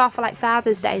seen them before for like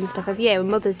Father's Day and stuff, have you?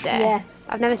 And Mother's Day? Yeah.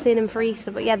 I've never seen them for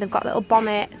Easter, but yeah, they've got little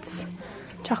bonnets,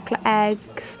 chocolate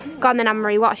eggs. Go on then,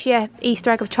 Anne-Marie, what's your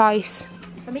Easter egg of choice?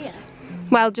 For me?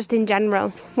 Well, just in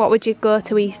general. What would your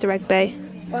go-to Easter egg be?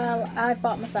 Well, I've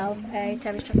bought myself a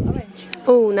Terry's chocolate orange.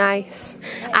 Oh, nice.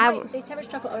 The Terry's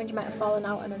chocolate orange might have fallen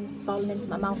out and then fallen into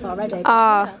my mouth already. Oh,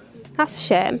 yeah. That's a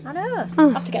shame. I know. Oh. I'll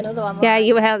have to get another one. Yeah,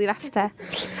 you will. You'll have to.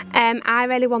 I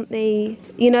really want the,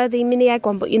 you know, the mini egg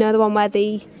one, but you know the one where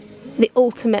the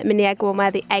ultimate mini egg one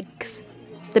where the eggs,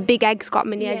 the big eggs got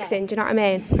mini eggs in. Do you know what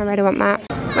I mean? I really want that.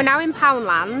 We're now in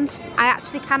Poundland. I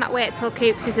actually cannot wait till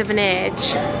Coops is of an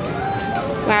age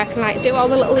where I can like do all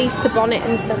the little Easter bonnet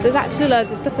and stuff. There's actually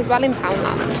loads of stuff as well in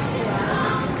Poundland.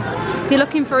 If you're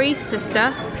looking for Easter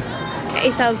stuff, get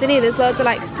yourselves in here. There's loads of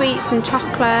like sweets and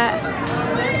chocolate,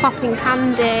 popping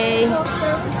candy.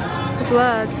 There's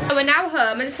loads. So we're now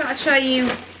home. I just thought I'd show you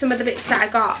some of the bits that I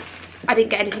got. I didn't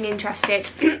get anything interesting.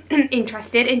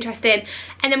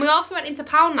 And then we also went into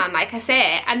Poundland, like I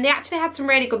say, and they actually had some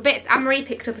really good bits. Anne-Marie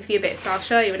picked up a few bits, so I'll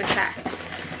show you in a sec.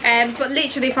 But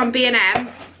literally from B&M,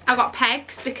 I got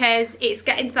pegs because it's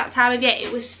getting to that time of year.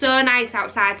 It was so nice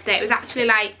outside today. It was actually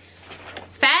like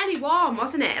fairly warm,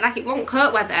 wasn't it? Like it wasn't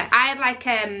coat weather. I had like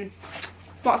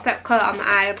what's that coat on that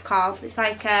I had called? It's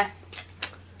like a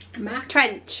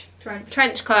trench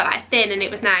coat, like thin, and it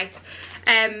was nice.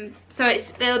 So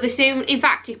it'll be soon. In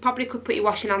fact, you probably could put your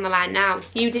washing on the line now.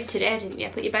 You did today, didn't you?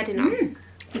 Put your bedding on.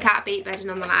 You can't beat bedding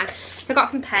on the line. So I got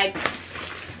some pegs.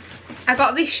 I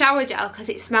got this shower gel because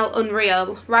it smelled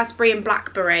unreal, raspberry and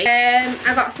blackberry.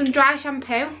 I got some dry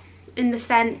shampoo in the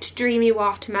scent Dreamy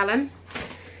Watermelon.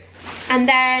 And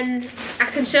then I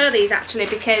can show these actually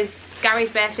because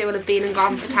Gary's birthday will have been and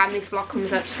gone by the time this vlog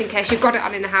comes up, just in case you've got it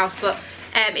on in the house. But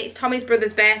it's Tommy's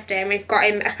brother's birthday and we've got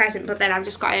him a present, but then I've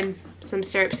just got him some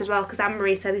syrups as well because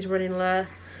Anne-Marie said he's running low.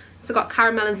 So I got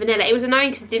caramel and vanilla. It was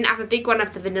annoying because it didn't have a big one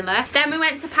of the vanilla. Then we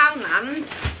went to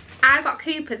Poundland. I got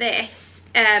Cooper this.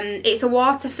 It's a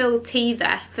water-filled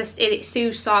teether in its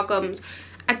seesaw gums.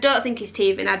 I don't think he's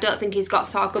teething, I don't think he's got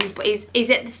sore gums, but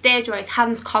he's at the stage where his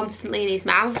hand's constantly in his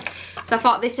mouth. So I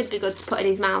thought this would be good to put in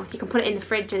his mouth. You can put it in the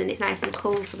fridge and then it's nice and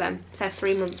cool for them. It says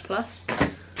 3 months plus.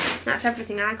 That's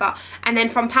everything I got. And then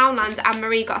from Poundland,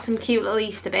 Anne-Marie got some cute little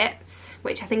Easter bits,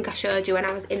 which I think I showed you when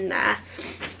I was in there.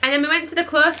 And then we went to the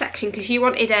clothes section because you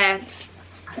wanted a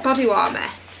body warmer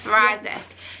for Isaac.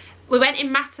 We went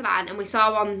in Matalan and we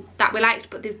saw one that we liked,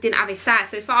 but they didn't have his size.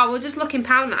 So we thought, oh, we'll just look in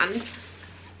Poundland.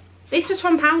 This was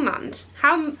from Poundland.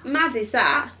 How mad is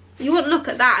that? You wouldn't look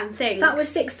at that and think. That was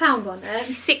 £6, wasn't it?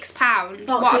 £6.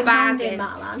 What a bargain. in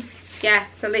Matalan. Yeah,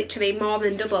 so literally more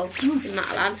than double in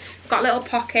Matalan. Got little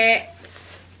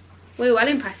pockets. We were well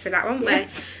impressed with that, weren't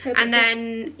we? And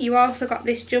then you also got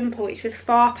this jumper, which was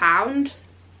 £4.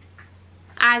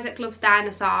 Isaac loves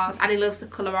dinosaurs and he loves the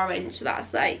colour orange, so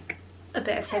that's like a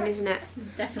bit of him, isn't it?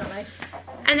 Definitely.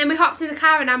 And then we hopped in the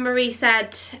car and Anne-Marie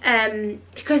said,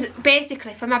 because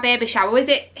basically for my baby shower,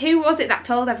 who was it that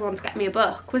told everyone to get me a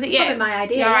book? Was it you? Probably my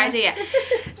idea. Your idea.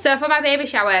 So for my baby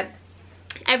shower,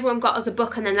 everyone got us a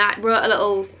book and then I wrote a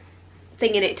little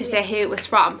thing in it to say who it was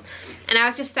from. And I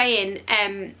was just saying,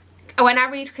 when I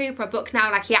read Cooper a book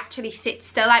now, like he actually sits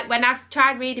still. Like when I've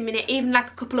tried reading it, even like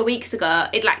a couple of weeks ago,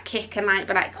 it'd like kick and like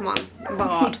be like, come on, I'm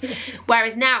bored.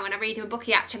 Whereas now when I read him a book,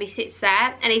 he actually sits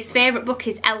there. And his favourite book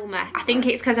is Elmer. I think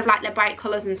it's because of like the bright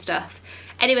colours and stuff.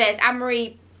 Anyways,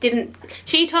 Anne-Marie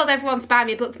she told everyone to buy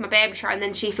me a book for my baby shower and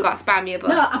then she forgot to buy me a book.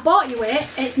 No, I bought you it.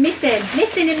 It's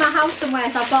missing in my house somewhere,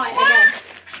 so I bought it again.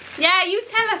 Yeah, you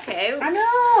tell her, Coo. I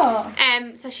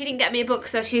know. So she didn't get me a book,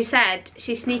 so she said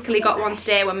she sneakily got one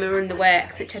today when we were in the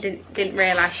works, which I didn't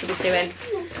realise she was doing.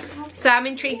 So I'm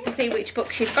intrigued to see which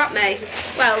book she's got me.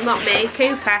 Well, not me,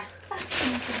 Cooper.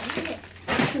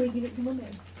 Shall we give it to Mummy?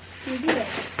 Shall we give it?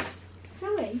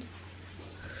 Shall we?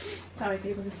 Sorry,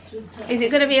 people just threw it. Is it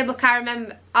going to be a book I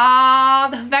remember? Ah,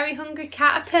 The Very Hungry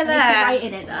Caterpillar. I need to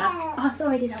write in it though. Oh,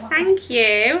 sorry, I didn't know. Thank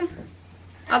you.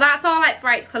 Oh, that's all like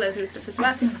bright colours and stuff as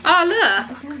well. Oh,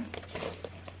 look.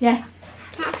 Yeah.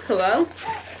 That's cool.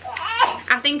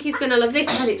 I think he's going to love this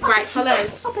because it's bright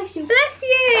colours. Oh, bless you. Bless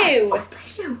you.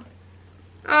 Bless you.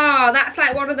 Oh, that's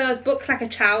like one of those books, like a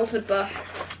childhood book.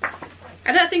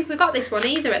 I don't think we got this one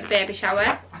either at the baby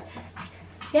shower.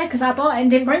 Yeah, because I bought it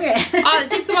and didn't bring it. Oh, is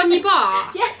this the one you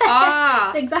bought? Yeah. Ah.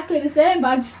 It's exactly the same, but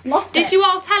I just lost it. Did you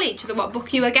all tell each other what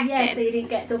book you were getting? Yeah, so you didn't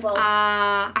get double.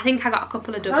 I think I got a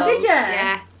couple of doubles. Oh, did you?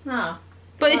 Yeah. Oh.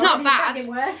 But it's not That bad.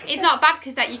 didn't work. It's not bad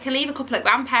because you can leave a couple of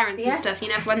grandparents Yeah. and stuff, you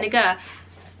know, for when they go.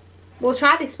 We'll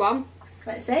try this one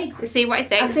Let's see. and see what he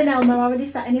thinks. I've seen Elmer already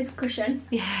sat in his cushion.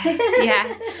 Yeah,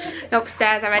 yeah.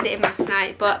 Upstairs, I read it in last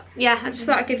night. But yeah, I just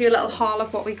thought I'd give you a little haul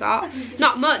of what we got.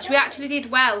 Not much. We actually did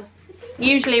well.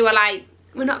 Usually we're like,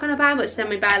 we're not going to buy much, then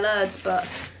we buy loads. But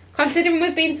considering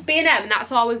we've been to B&M and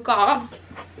that's all we've got,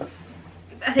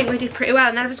 I think we did pretty well.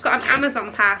 And then I've just got an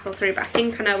Amazon parcel through, but I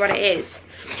think I know what it is.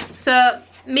 So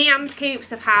me and Coops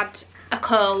have had a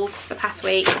cold the past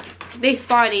week. This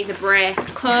boy needs a break.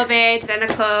 COVID, then a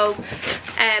cold,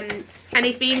 and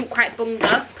he's been quite bunged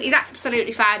up. He's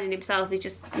absolutely fine in himself. He's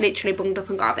just literally bunged up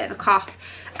and got a bit of a cough.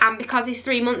 And because he's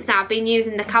 3 months now, I've been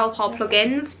using the Calpol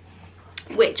plugins,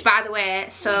 which, by the way,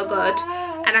 is so good.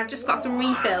 And I've just got some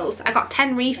refills. I got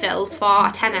 10 refills for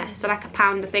a tenner, so like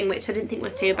 £1 a thing, which I didn't think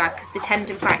was too bad because they tend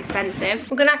to be quite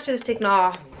expensive. We're gonna have to just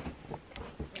ignore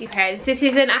your parents. This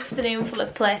is an afternoon full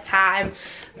of playtime,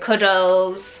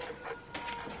 cuddles,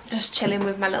 just chilling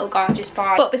with my little gorgeous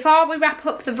boy. But before we wrap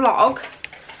up the vlog,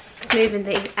 smoothing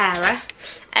the error,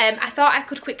 I thought I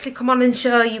could quickly come on and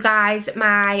show you guys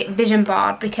my vision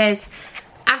board, because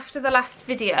after the last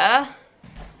video, are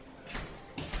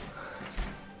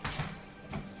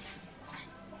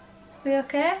we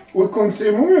okay? We couldn't see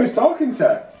Mummy was talking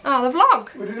to. Oh, the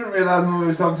vlog. We didn't realise Mummy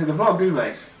was talking to the vlog, did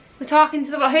we? We're talking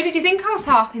to the vlog. Who did you think I was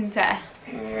talking to? I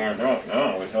don't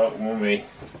know, we thought Mummy.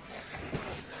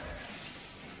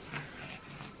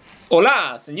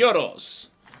 Hola, señoros.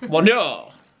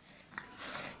 Bonjour.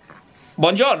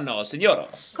 Buongiorno,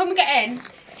 señoros. Come get in.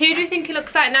 Who do we think he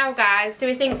looks like now, guys? Do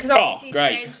we think, because obviously he's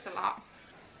great. changed a lot.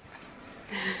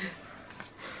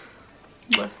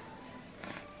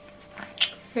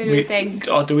 Who do we think?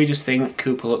 Or do we just think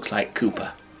Cooper looks like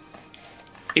Cooper?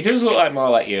 He does look like more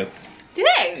like you. Do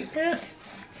they? Yeah.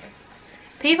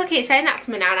 People keep saying that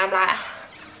to me now and I'm like...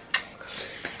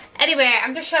 Anyway,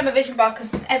 I'm just showing my vision board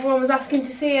because everyone was asking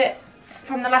to see it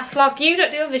from the last vlog. You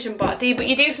don't do a vision board, do you? But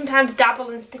you do sometimes dabble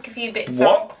and stick a few bits on.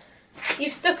 What?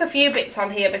 You've stuck a few bits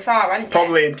on here before, haven't you?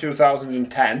 Probably in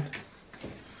 2010.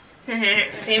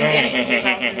 That's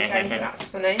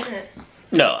funny, isn't it?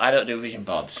 No, I don't do vision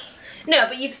boards. No,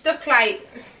 but you've stuck like...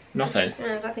 Nothing.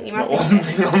 I don't think you Not might one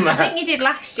thing on I that. think you did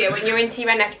last year when you were into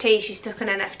your NFTs, you stuck an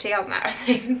NFT on there, I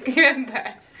think. You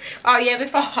remember? Oh, yeah,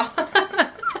 before.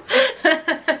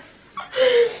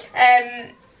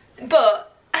 But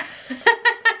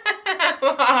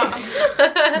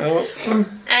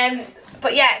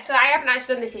but yeah, so I haven't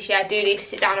actually done this year. I do need to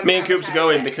sit down and... Me and Coops are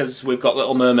going because we've got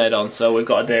Little Mermaid on, so we've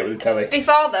got a date with the telly.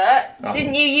 Before that, Oh.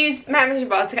 didn't you use my vision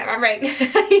board to get my ring?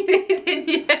 Didn't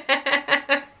you?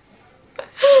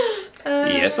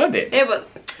 Yes, I did. Yeah, but...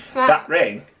 That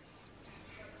ring?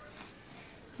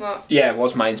 What? Yeah, it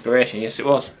was my inspiration. Yes, it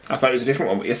was. I thought it was a different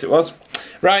one, but yes, it was.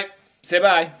 Right, say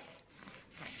bye.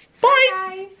 Bye.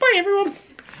 Bye. Bye, everyone.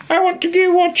 I want to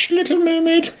go watch Little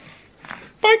Mermaid.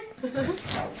 Bye.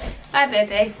 Bye,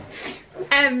 baby.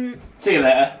 See you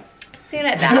later. See you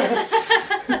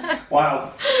later.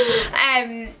 Wow.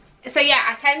 So yeah,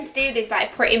 I tend to do this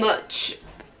like pretty much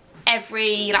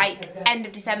every like end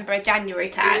of December, January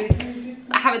time.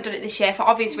 I haven't done it this year for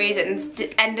obvious reasons.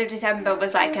 End of December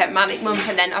was like a manic month,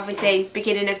 and then obviously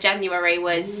beginning of January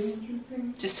was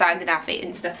just finding our feet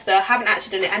and stuff. So I haven't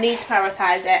actually done it. I need to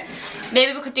prioritise it.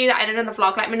 Maybe we could do that in another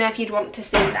vlog. Let me know if you'd want to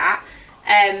see that.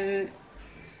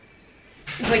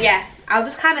 But yeah, I'll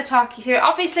just kind of talk you through it.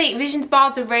 Obviously, vision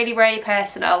boards are really, really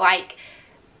personal. Like,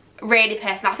 really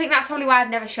personal. I think that's probably why I've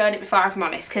never shown it before, if I'm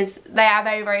honest, because they are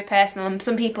very, very personal, and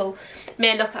some people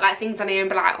may look at like things on here and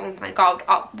be like, oh my god,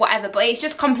 or whatever, but it's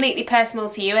just completely personal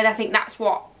to you, and I think that's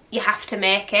what you have to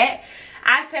make it.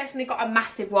 I've personally got a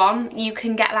massive one. You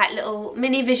can get like little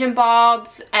mini vision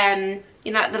boards,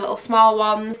 you know, like the little small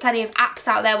ones. Plenty of apps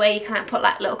out there where you can like put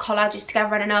like little collages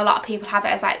together, and I know a lot of people have it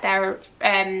as like their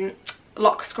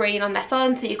lock screen on their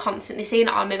phone, so you're constantly seeing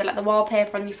it, or maybe like the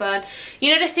wallpaper on your phone.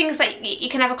 You know, just things like you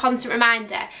can have a constant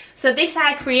reminder. So this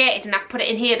I created and I've put it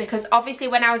in here because obviously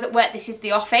when I was at work, this is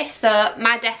the office, so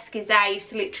my desk is there. I used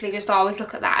to literally just always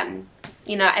look at that, and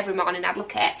you know, every morning I'd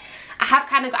look at it. I have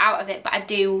kind of got out of it, but I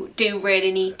do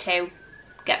really need to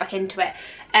get back into it.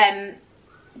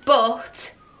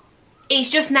 But it's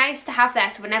just nice to have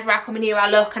there, so whenever I come in here I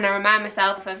look and I remind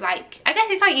myself of, like, I guess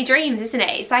it's like your dreams, isn't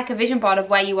it? It's like a vision board of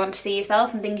where you want to see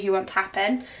yourself and things you want to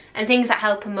happen and things that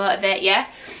help and motivate you.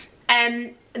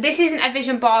 this isn't a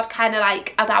vision board kind of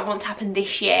like that I want to happen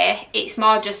this year. It's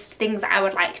more just things that I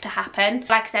would like to happen.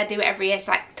 Like I said, I do it every year to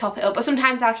like top it up, but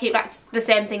sometimes I'll keep like the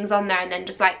same things on there and then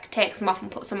just like take some off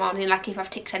and put some on in, like if I've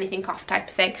ticked anything off type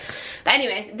of thing. But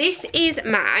anyways, this is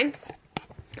mine.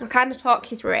 I'll kind of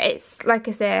talk you through it. It's, like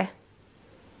I say,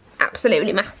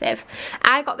 absolutely massive.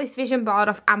 I got this vision board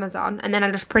off Amazon and then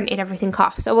I just printed everything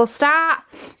off. So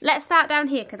let's start down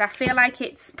here because I feel like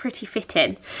it's pretty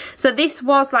fitting. So this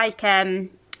was like a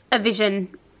vision,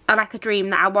 or like a dream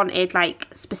that I wanted, like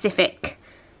specific.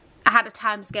 I had a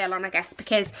time scale on, I guess,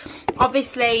 because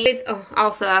obviously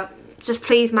also just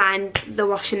please mind the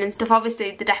washing and stuff.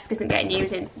 Obviously the desk isn't getting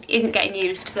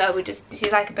used, so this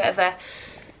is like a bit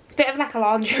of like a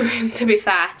laundry room, to be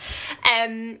fair,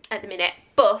 at the minute.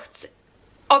 But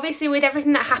obviously with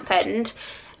everything that happened,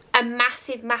 a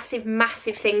massive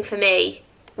thing for me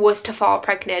was to fall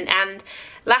pregnant. And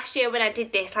last year when I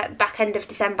did this, like back end of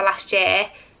December last year,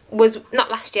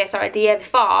 the year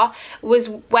before, was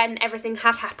when everything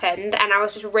had happened, and I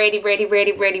was just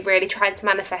really trying to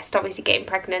manifest obviously getting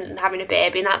pregnant and having a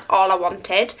baby, and that's all I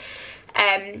wanted.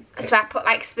 So I put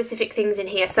like specific things in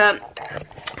here. So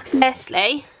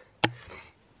firstly,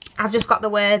 I've just got the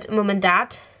word mum and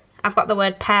dad, I've got the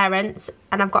word parents,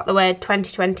 and I've got the word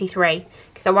 2023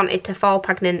 because I wanted to fall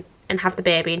pregnant and have the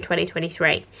baby in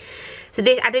 2023. So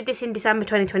I did this in December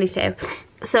 2022.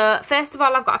 So first of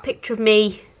all, I've got a picture of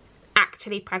me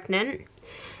actually pregnant.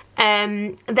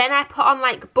 Then I put on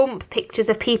like bump pictures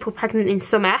of people pregnant in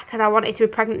summer because I wanted to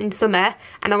be pregnant in summer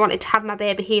and I wanted to have my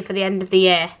baby here for the end of the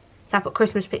year. So I put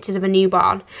Christmas pictures of a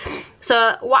newborn.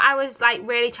 So what I was like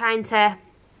really trying to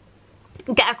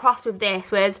get across with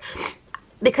this was,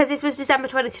 because this was December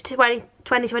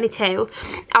 2022,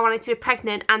 I wanted to be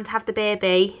pregnant and have the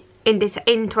baby in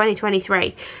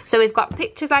 2023. So we've got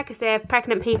pictures, like I say, of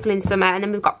pregnant people in summer, and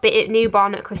then we've got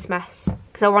newborn at Christmas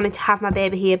because I wanted to have my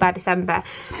baby here by December.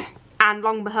 And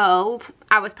long behold,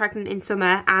 I was pregnant in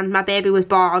summer and my baby was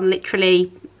born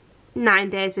literally 9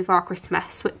 days before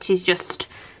Christmas, which is just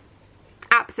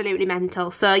absolutely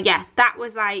mental. So yeah, that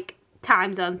was like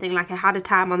time zone thing. Like I had a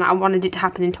time on that, I wanted it to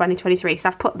happen in 2023, so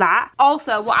I've put that.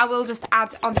 Also, what I will just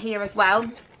add on here as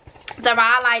well, there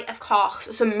are like, of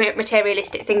course, some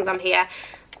materialistic things on here.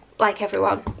 Like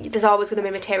everyone, there's always going to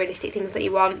be materialistic things that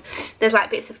you want. There's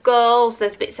like bits of goals,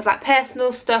 there's bits of like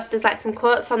personal stuff, there's like some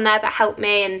quotes on there that help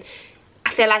me and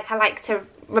I feel like I like to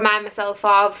remind myself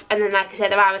of. And then like I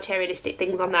said, there are materialistic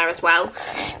things on there as well.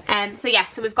 So yeah,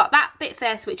 so we've got that bit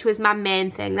first, which was my main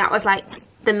thing. That was like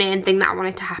the main thing that I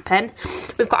wanted to happen.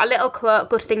 We've got a little quote,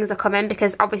 good things are coming,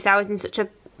 because obviously I was in such a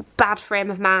bad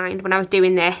frame of mind when I was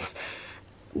doing this.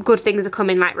 Good things are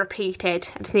coming, like repeated.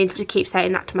 I just needed to keep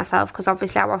saying that to myself because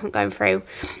obviously I wasn't going through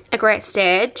a great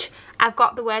stage. I've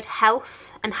got the word health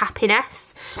and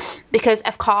happiness because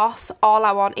of course all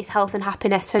I want is health and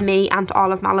happiness for me and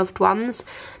all of my loved ones.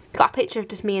 Got a picture of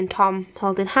just me and Tom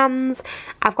holding hands.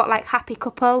 I've got like happy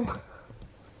couple,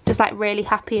 just like really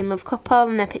happy and love couple,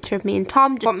 and a picture of me and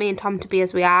Tom. Just want me and Tom to be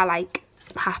as we are, like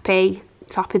happy,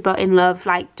 toppy but in love,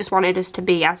 like just wanted us to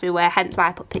be as we were, hence why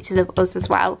I put pictures of us as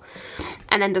well.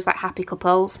 And then just like happy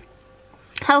couples,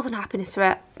 health and happiness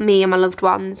for me and my loved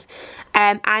ones.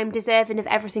 I'm deserving of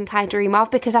everything I dream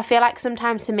of, because I feel like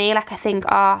sometimes for me, like I think,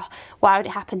 oh, why would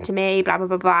it happen to me, blah blah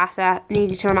blah blah. So I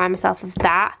needed to remind myself of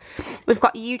that. We've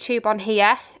got YouTube on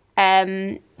here,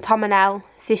 Tom&EL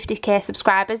 50k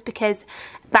subscribers, because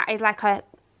that is like an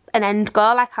end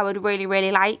goal. Like I would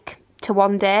really like to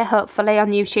one day hopefully on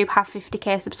YouTube have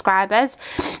 50k subscribers.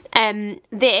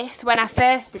 This, when I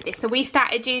first did this, so we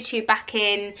started YouTube back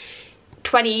in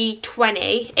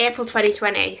 2020, April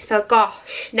 2020, so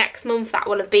gosh, next month that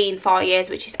will have been 4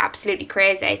 years, which is absolutely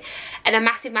crazy. And a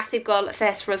massive goal at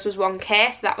first for us was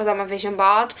 1k, so that was on my vision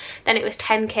board. Then it was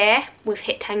 10k, we've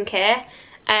hit 10k,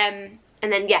 and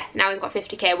then yeah, now we've got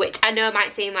 50k, which I know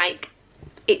might seem like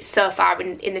it's so far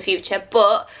in the future,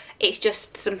 but it's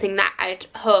just something that I'd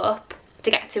hope to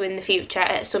get to in the future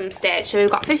at some stage. So we've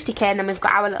got 50k, and then we've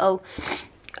got our little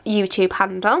YouTube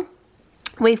handle.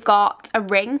 We've got a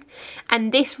ring,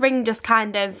 and this ring just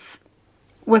kind of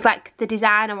was like the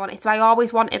design I wanted. So I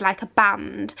always wanted like a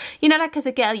band, you know, like as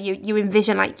a girl you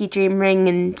envision like your dream ring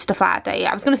and stuff like that.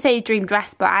 I was going to say dream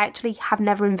dress, but I actually have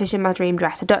never envisioned my dream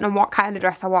dress. I don't know what kind of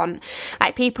dress I want.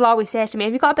 Like people always say to me,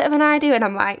 have you got a bit of an idea? And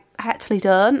I'm like, I actually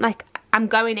don't. Like I'm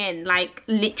going in like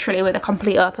literally with a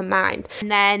complete open mind.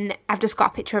 And then I've just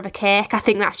got a picture of a cake. I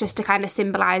think that's just to kind of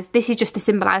symbolise, this is just to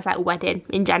symbolise like wedding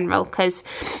in general, because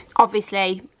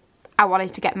obviously I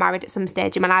wanted to get married at some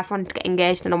stage in my life. I wanted to get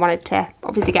engaged and I wanted to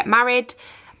obviously get married.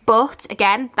 But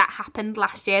again, that happened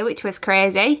last year, which was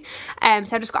crazy. So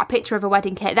I just got a picture of a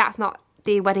wedding cake. That's not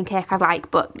the wedding cake I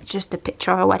like, but it's just a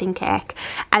picture of a wedding cake.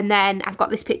 And then I've got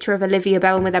this picture of Olivia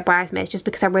Bowen with her bridesmaids, just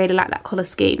because I really like that colour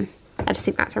scheme. I just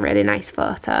think that's a really nice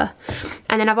photo.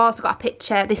 And then I've also got a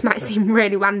picture, this might seem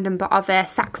really random, but of a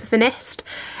saxophonist.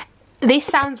 This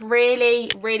sounds really,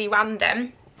 really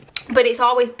random, but it's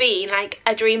always been like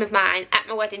a dream of mine at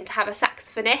my wedding to have a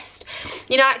saxophonist.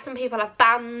 You know, like some people have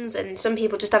bands and some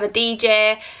people just have a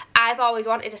DJ. I've always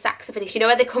wanted a saxophonist. You know,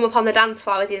 where they come up on the dance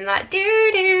floor with you and they're like,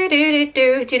 do, do, do, do,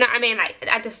 do. Do you know what I mean? Like,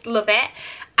 I just love it.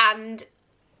 And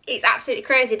it's absolutely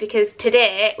crazy because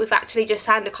today we've actually just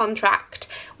signed a contract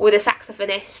with a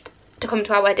saxophonist to come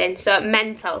to our wedding. So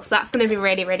mental. So that's going to be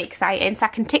really, really exciting. So I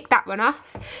can tick that one off.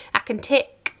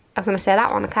 I was going to say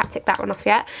that one, I can't tick that one off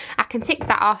yet. I can tick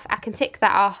that off, I can tick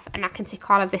that off, and I can tick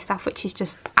all of this off, which is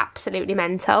just absolutely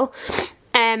mental.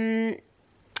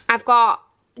 I've got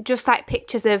just like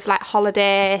pictures of like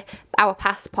holiday, our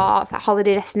passports, like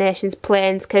holiday destinations,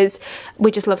 planes, because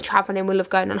we just love travelling, we love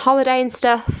going on holiday and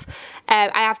stuff. I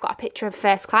have got a picture of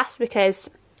first class because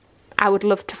I would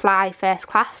love to fly first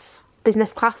class,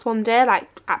 business class one day, like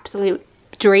absolute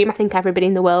dream. I think everybody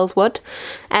in the world would.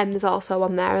 There's also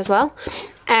one there as well.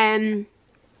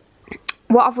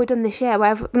 What have we done this year?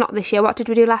 Not this year, what did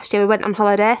we do last year? We went on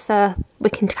holiday, so we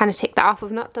can kind of tick that off.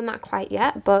 We've not done that quite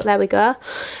yet, but there we go.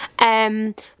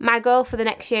 My goal for the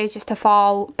next year is just to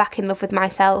fall back in love with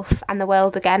myself and the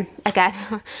world again.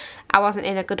 I wasn't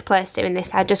in a good place doing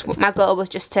this. My goal was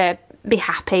just to be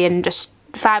happy and just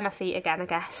find my feet again, I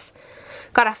guess.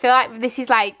 God, I feel like this is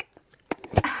like,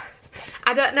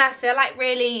 I don't know, I feel like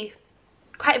really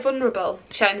quite vulnerable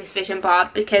showing this vision board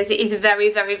because it is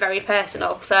very, very, very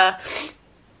personal. So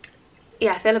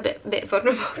yeah, I feel a bit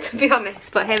vulnerable to be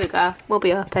honest, but here we go, we'll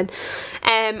be open.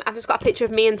 I've just got a picture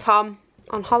of me and Tom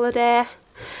on holiday.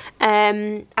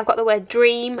 I've got the word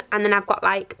dream, and then I've got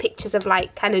like pictures of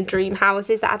like kind of dream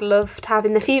houses that I'd love to have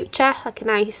in the future, like a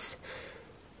nice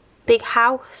big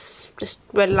house. Just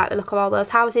really like the look of all those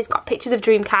houses. Got pictures of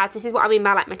dream cards. This is what I mean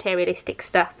by like materialistic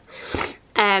stuff.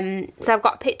 So I've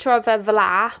got a picture of a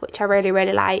Velar, which I really,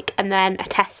 really like, and then a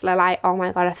Tesla. Like, oh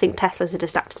my god, I think Teslas are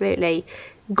just absolutely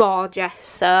gorgeous.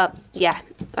 So yeah,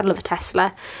 I'd love a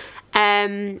Tesla.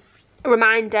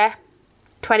 Reminder,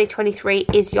 2023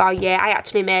 is your year. I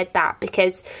actually made that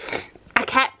because I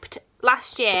kept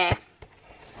last year,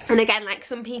 and again, like,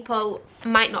 some people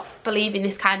might not believe in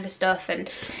this kind of stuff and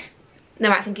they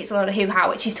might think it's a lot of hoo-ha,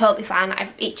 which is totally fine, like,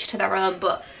 each to their own,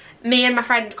 but me and my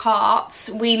friend Courts,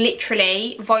 we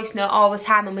literally voice note all the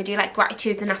time and we do like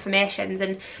gratitudes and affirmations,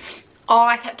 and all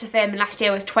I kept affirming last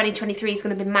year was 2023 is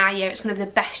going to be my year, it's going to be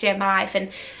the best year of my life. And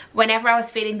whenever I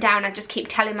was feeling down, I just keep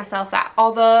telling myself that,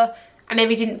 although I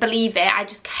maybe didn't believe it, I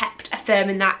just kept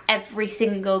affirming that every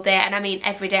single day. And I mean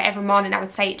every day, every morning I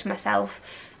would say it to myself,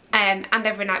 and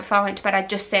every night before I went to bed I'd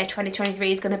just say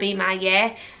 2023 is going to be my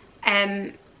year.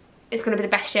 It's going to be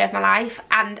the best year of my life,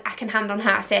 and I can hand on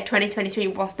heart say 2023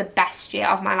 was the best year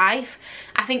of my life.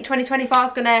 I think 2024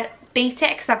 is going to beat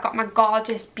it because I've got my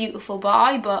gorgeous, beautiful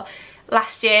boy, but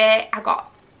last year I got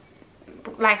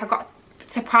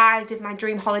surprised with my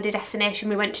dream holiday destination.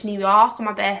 We went to New York on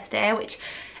my birthday, which,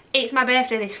 it's my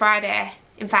birthday this Friday.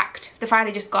 In fact, the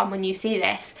Friday just gone when you see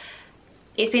this.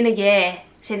 It's been a year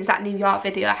since that New York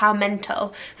video. How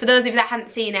mental. For those of you that hadn't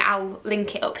seen it, I'll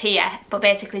link it up here, but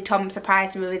basically Tom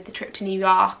surprised me with the trip to New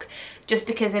York just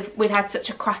because we'd had such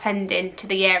a crap ending to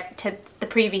the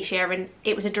previous year, and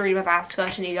it was a dream of ours to go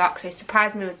to New York, so he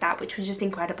surprised me with that, which was just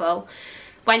incredible.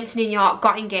 Went to New York,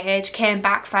 got engaged, came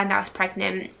back, found out I was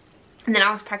pregnant, and then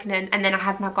I was pregnant, and then I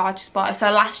had my gorgeous boy.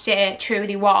 So last year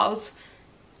truly was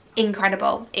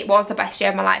incredible. It was the best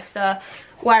year of my life. So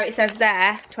where it says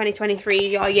there 2023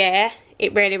 is your year,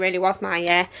 it really, really was my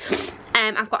year.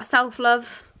 I've got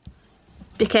self-love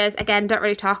because, again, don't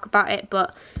really talk about it,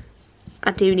 but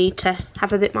I do need to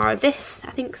have a bit more of this,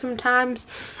 I think, sometimes.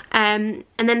 And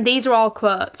then these are all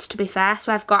quotes, to be fair.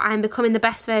 So I've got, I'm becoming the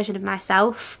best version of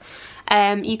myself.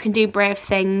 You can do brave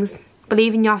things.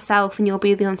 Believe in yourself and you'll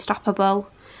be the unstoppable.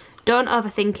 Don't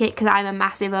overthink it because I'm a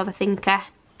massive overthinker.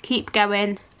 Keep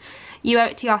going. You owe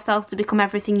it to yourself to become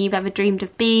everything you've ever dreamed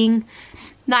of being.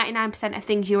 99% of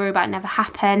things you worry about never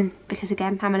happen because,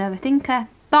 again, I'm an overthinker.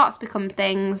 Thoughts become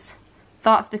things.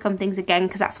 Thoughts become things again,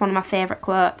 because that's one of my favourite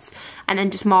quotes. And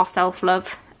then just more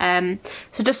self-love. So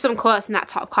just some quotes in that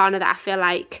top corner that I feel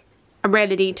like I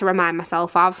really need to remind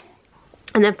myself of.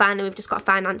 And then finally we've just got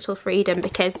financial freedom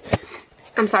because,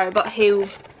 I'm sorry, but who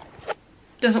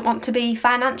doesn't want to be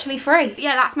financially free?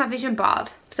 Yeah, that's my vision board.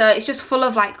 So it's just full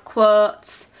of like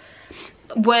quotes,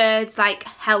 words like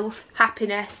health,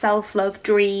 happiness, self-love,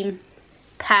 dream,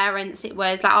 parents, it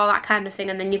was like all that kind of thing.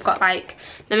 And then you've got like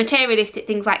the materialistic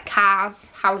things like cars,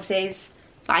 houses,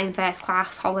 flying first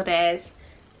class, holidays.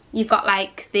 You've got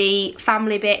like the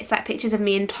family bits, like pictures of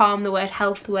me and Tom, the word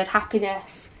health, the word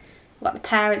happiness. We've got the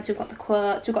parents, we've got the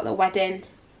quotes, we've got the wedding.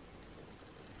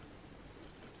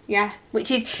 Yeah, which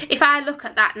is, if I look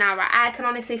at that now, right, I can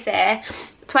honestly say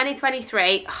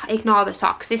 2023, ignore the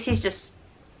socks, this is just,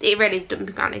 it really is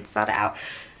dumping ground, I need to sort it out.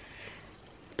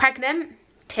 Pregnant,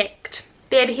 ticked.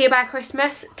 Baby here by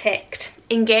Christmas, ticked.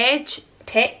 Engage,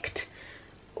 ticked.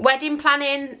 Wedding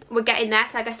planning, we're getting there,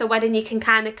 so I guess the wedding you can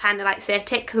kind of like say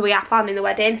tick, because we are planning the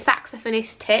wedding.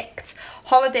 Saxophonist, ticked.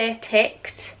 Holiday,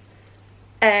 ticked.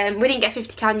 We didn't get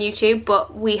 50k on YouTube,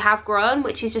 but we have grown,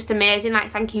 which is just amazing.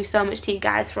 Like, thank you so much to you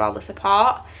guys for all the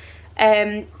support.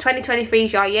 2023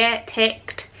 is your year,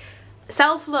 ticked.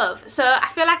 Self-love, so I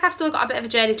feel like I've still got a bit of a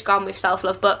journey to go on with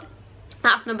self-love, but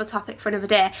that's another topic for another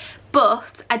day.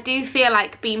 But I do feel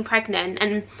like being pregnant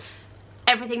and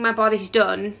everything my body's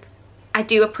done, I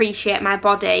do appreciate my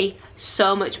body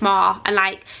so much more. And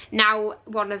like now,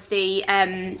 one of the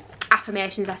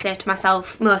affirmations I say to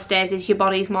myself most days is your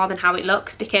body's more than how it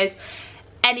looks, because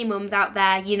any mums out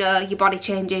there, you know, your body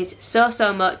changes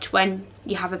so much when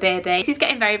you have a baby. This is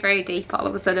getting very deep all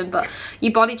of a sudden, but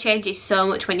your body changes so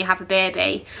much when you have a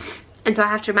baby. And so I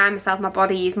have to remind myself my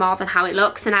body is more than how it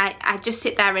looks. And I just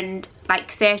sit there and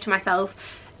like say to myself,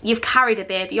 you've carried a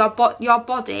baby, your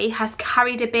body has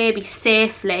carried a baby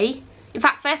safely. In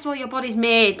fact, first of all, your body's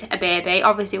made a baby,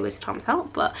 obviously with Tom's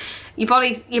help, but your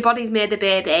body's made the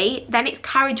baby. Then it's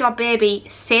carried your baby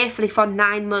safely for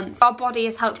 9 months. Your body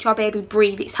has helped your baby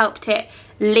breathe, it's helped it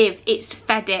live, it's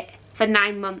fed it for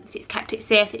 9 months, it's kept it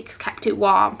safe, it's kept it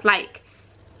warm. Like,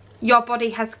 your body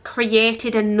has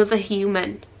created another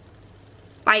human.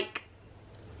 Like,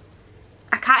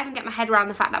 I can't even get my head around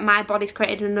the fact that my body's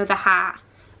created another heart,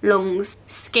 lungs,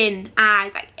 skin,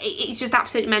 eyes. Like, it's just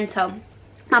absolutely mental.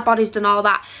 My body's done all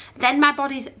that. Then my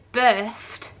body's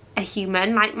birthed a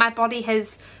human. Like, my body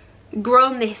has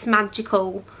grown this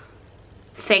magical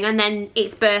thing and then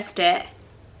it's birthed it.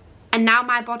 And now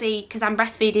my body, because I'm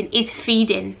breastfeeding, is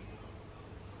feeding.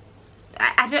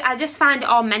 I just find it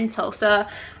all mental. So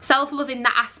self-love in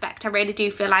that aspect, I really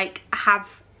do feel like I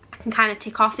can kind of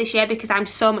tick off this year, because I'm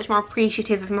so much more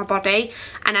appreciative of my body.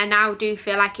 And I now do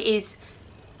feel like it is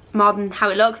more than how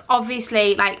it looks.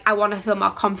 Obviously, like, I want to feel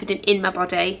more confident in my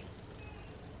body,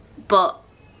 but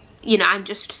you know, I'm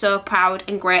just so proud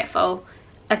and grateful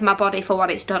of my body for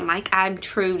what it's done. Like, I'm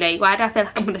truly, why do I feel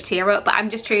like I'm gonna tear up, but I'm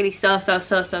just truly so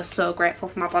grateful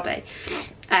for my body.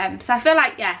 So I feel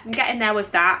like, yeah, I'm getting there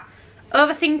with that.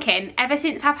 Overthinking, ever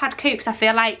since I've had Coops, I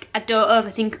feel like I don't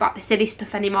overthink about the silly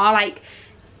stuff anymore. Like,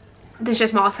 there's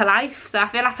just more to life, so I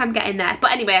feel like I'm getting there.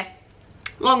 But anyway,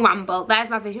 long ramble. There's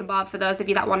my vision board for those of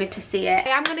you that wanted to see it.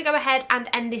 I'm going to go ahead and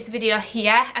end this video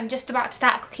here. I'm just about to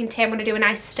start cooking tea. I'm going to do a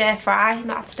nice stir fry.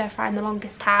 Not had stir fry in the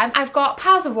longest time. I've got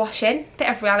piles of washing, bit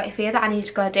of reality for you that I need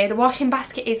to go do. The washing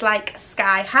basket is like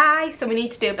sky high, so we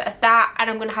need to do a bit of that, and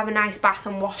I'm going to have a nice bath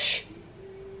and wash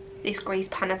this grease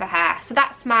pan over hair. So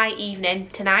that's my evening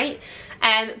tonight.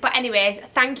 But anyways,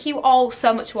 thank you all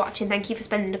so much for watching. Thank you for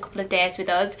spending a couple of days with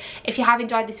us. If you have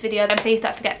enjoyed this video, then please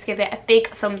don't forget to give it a big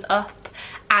thumbs up,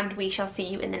 and we shall see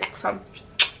you in the next one.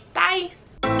 Bye.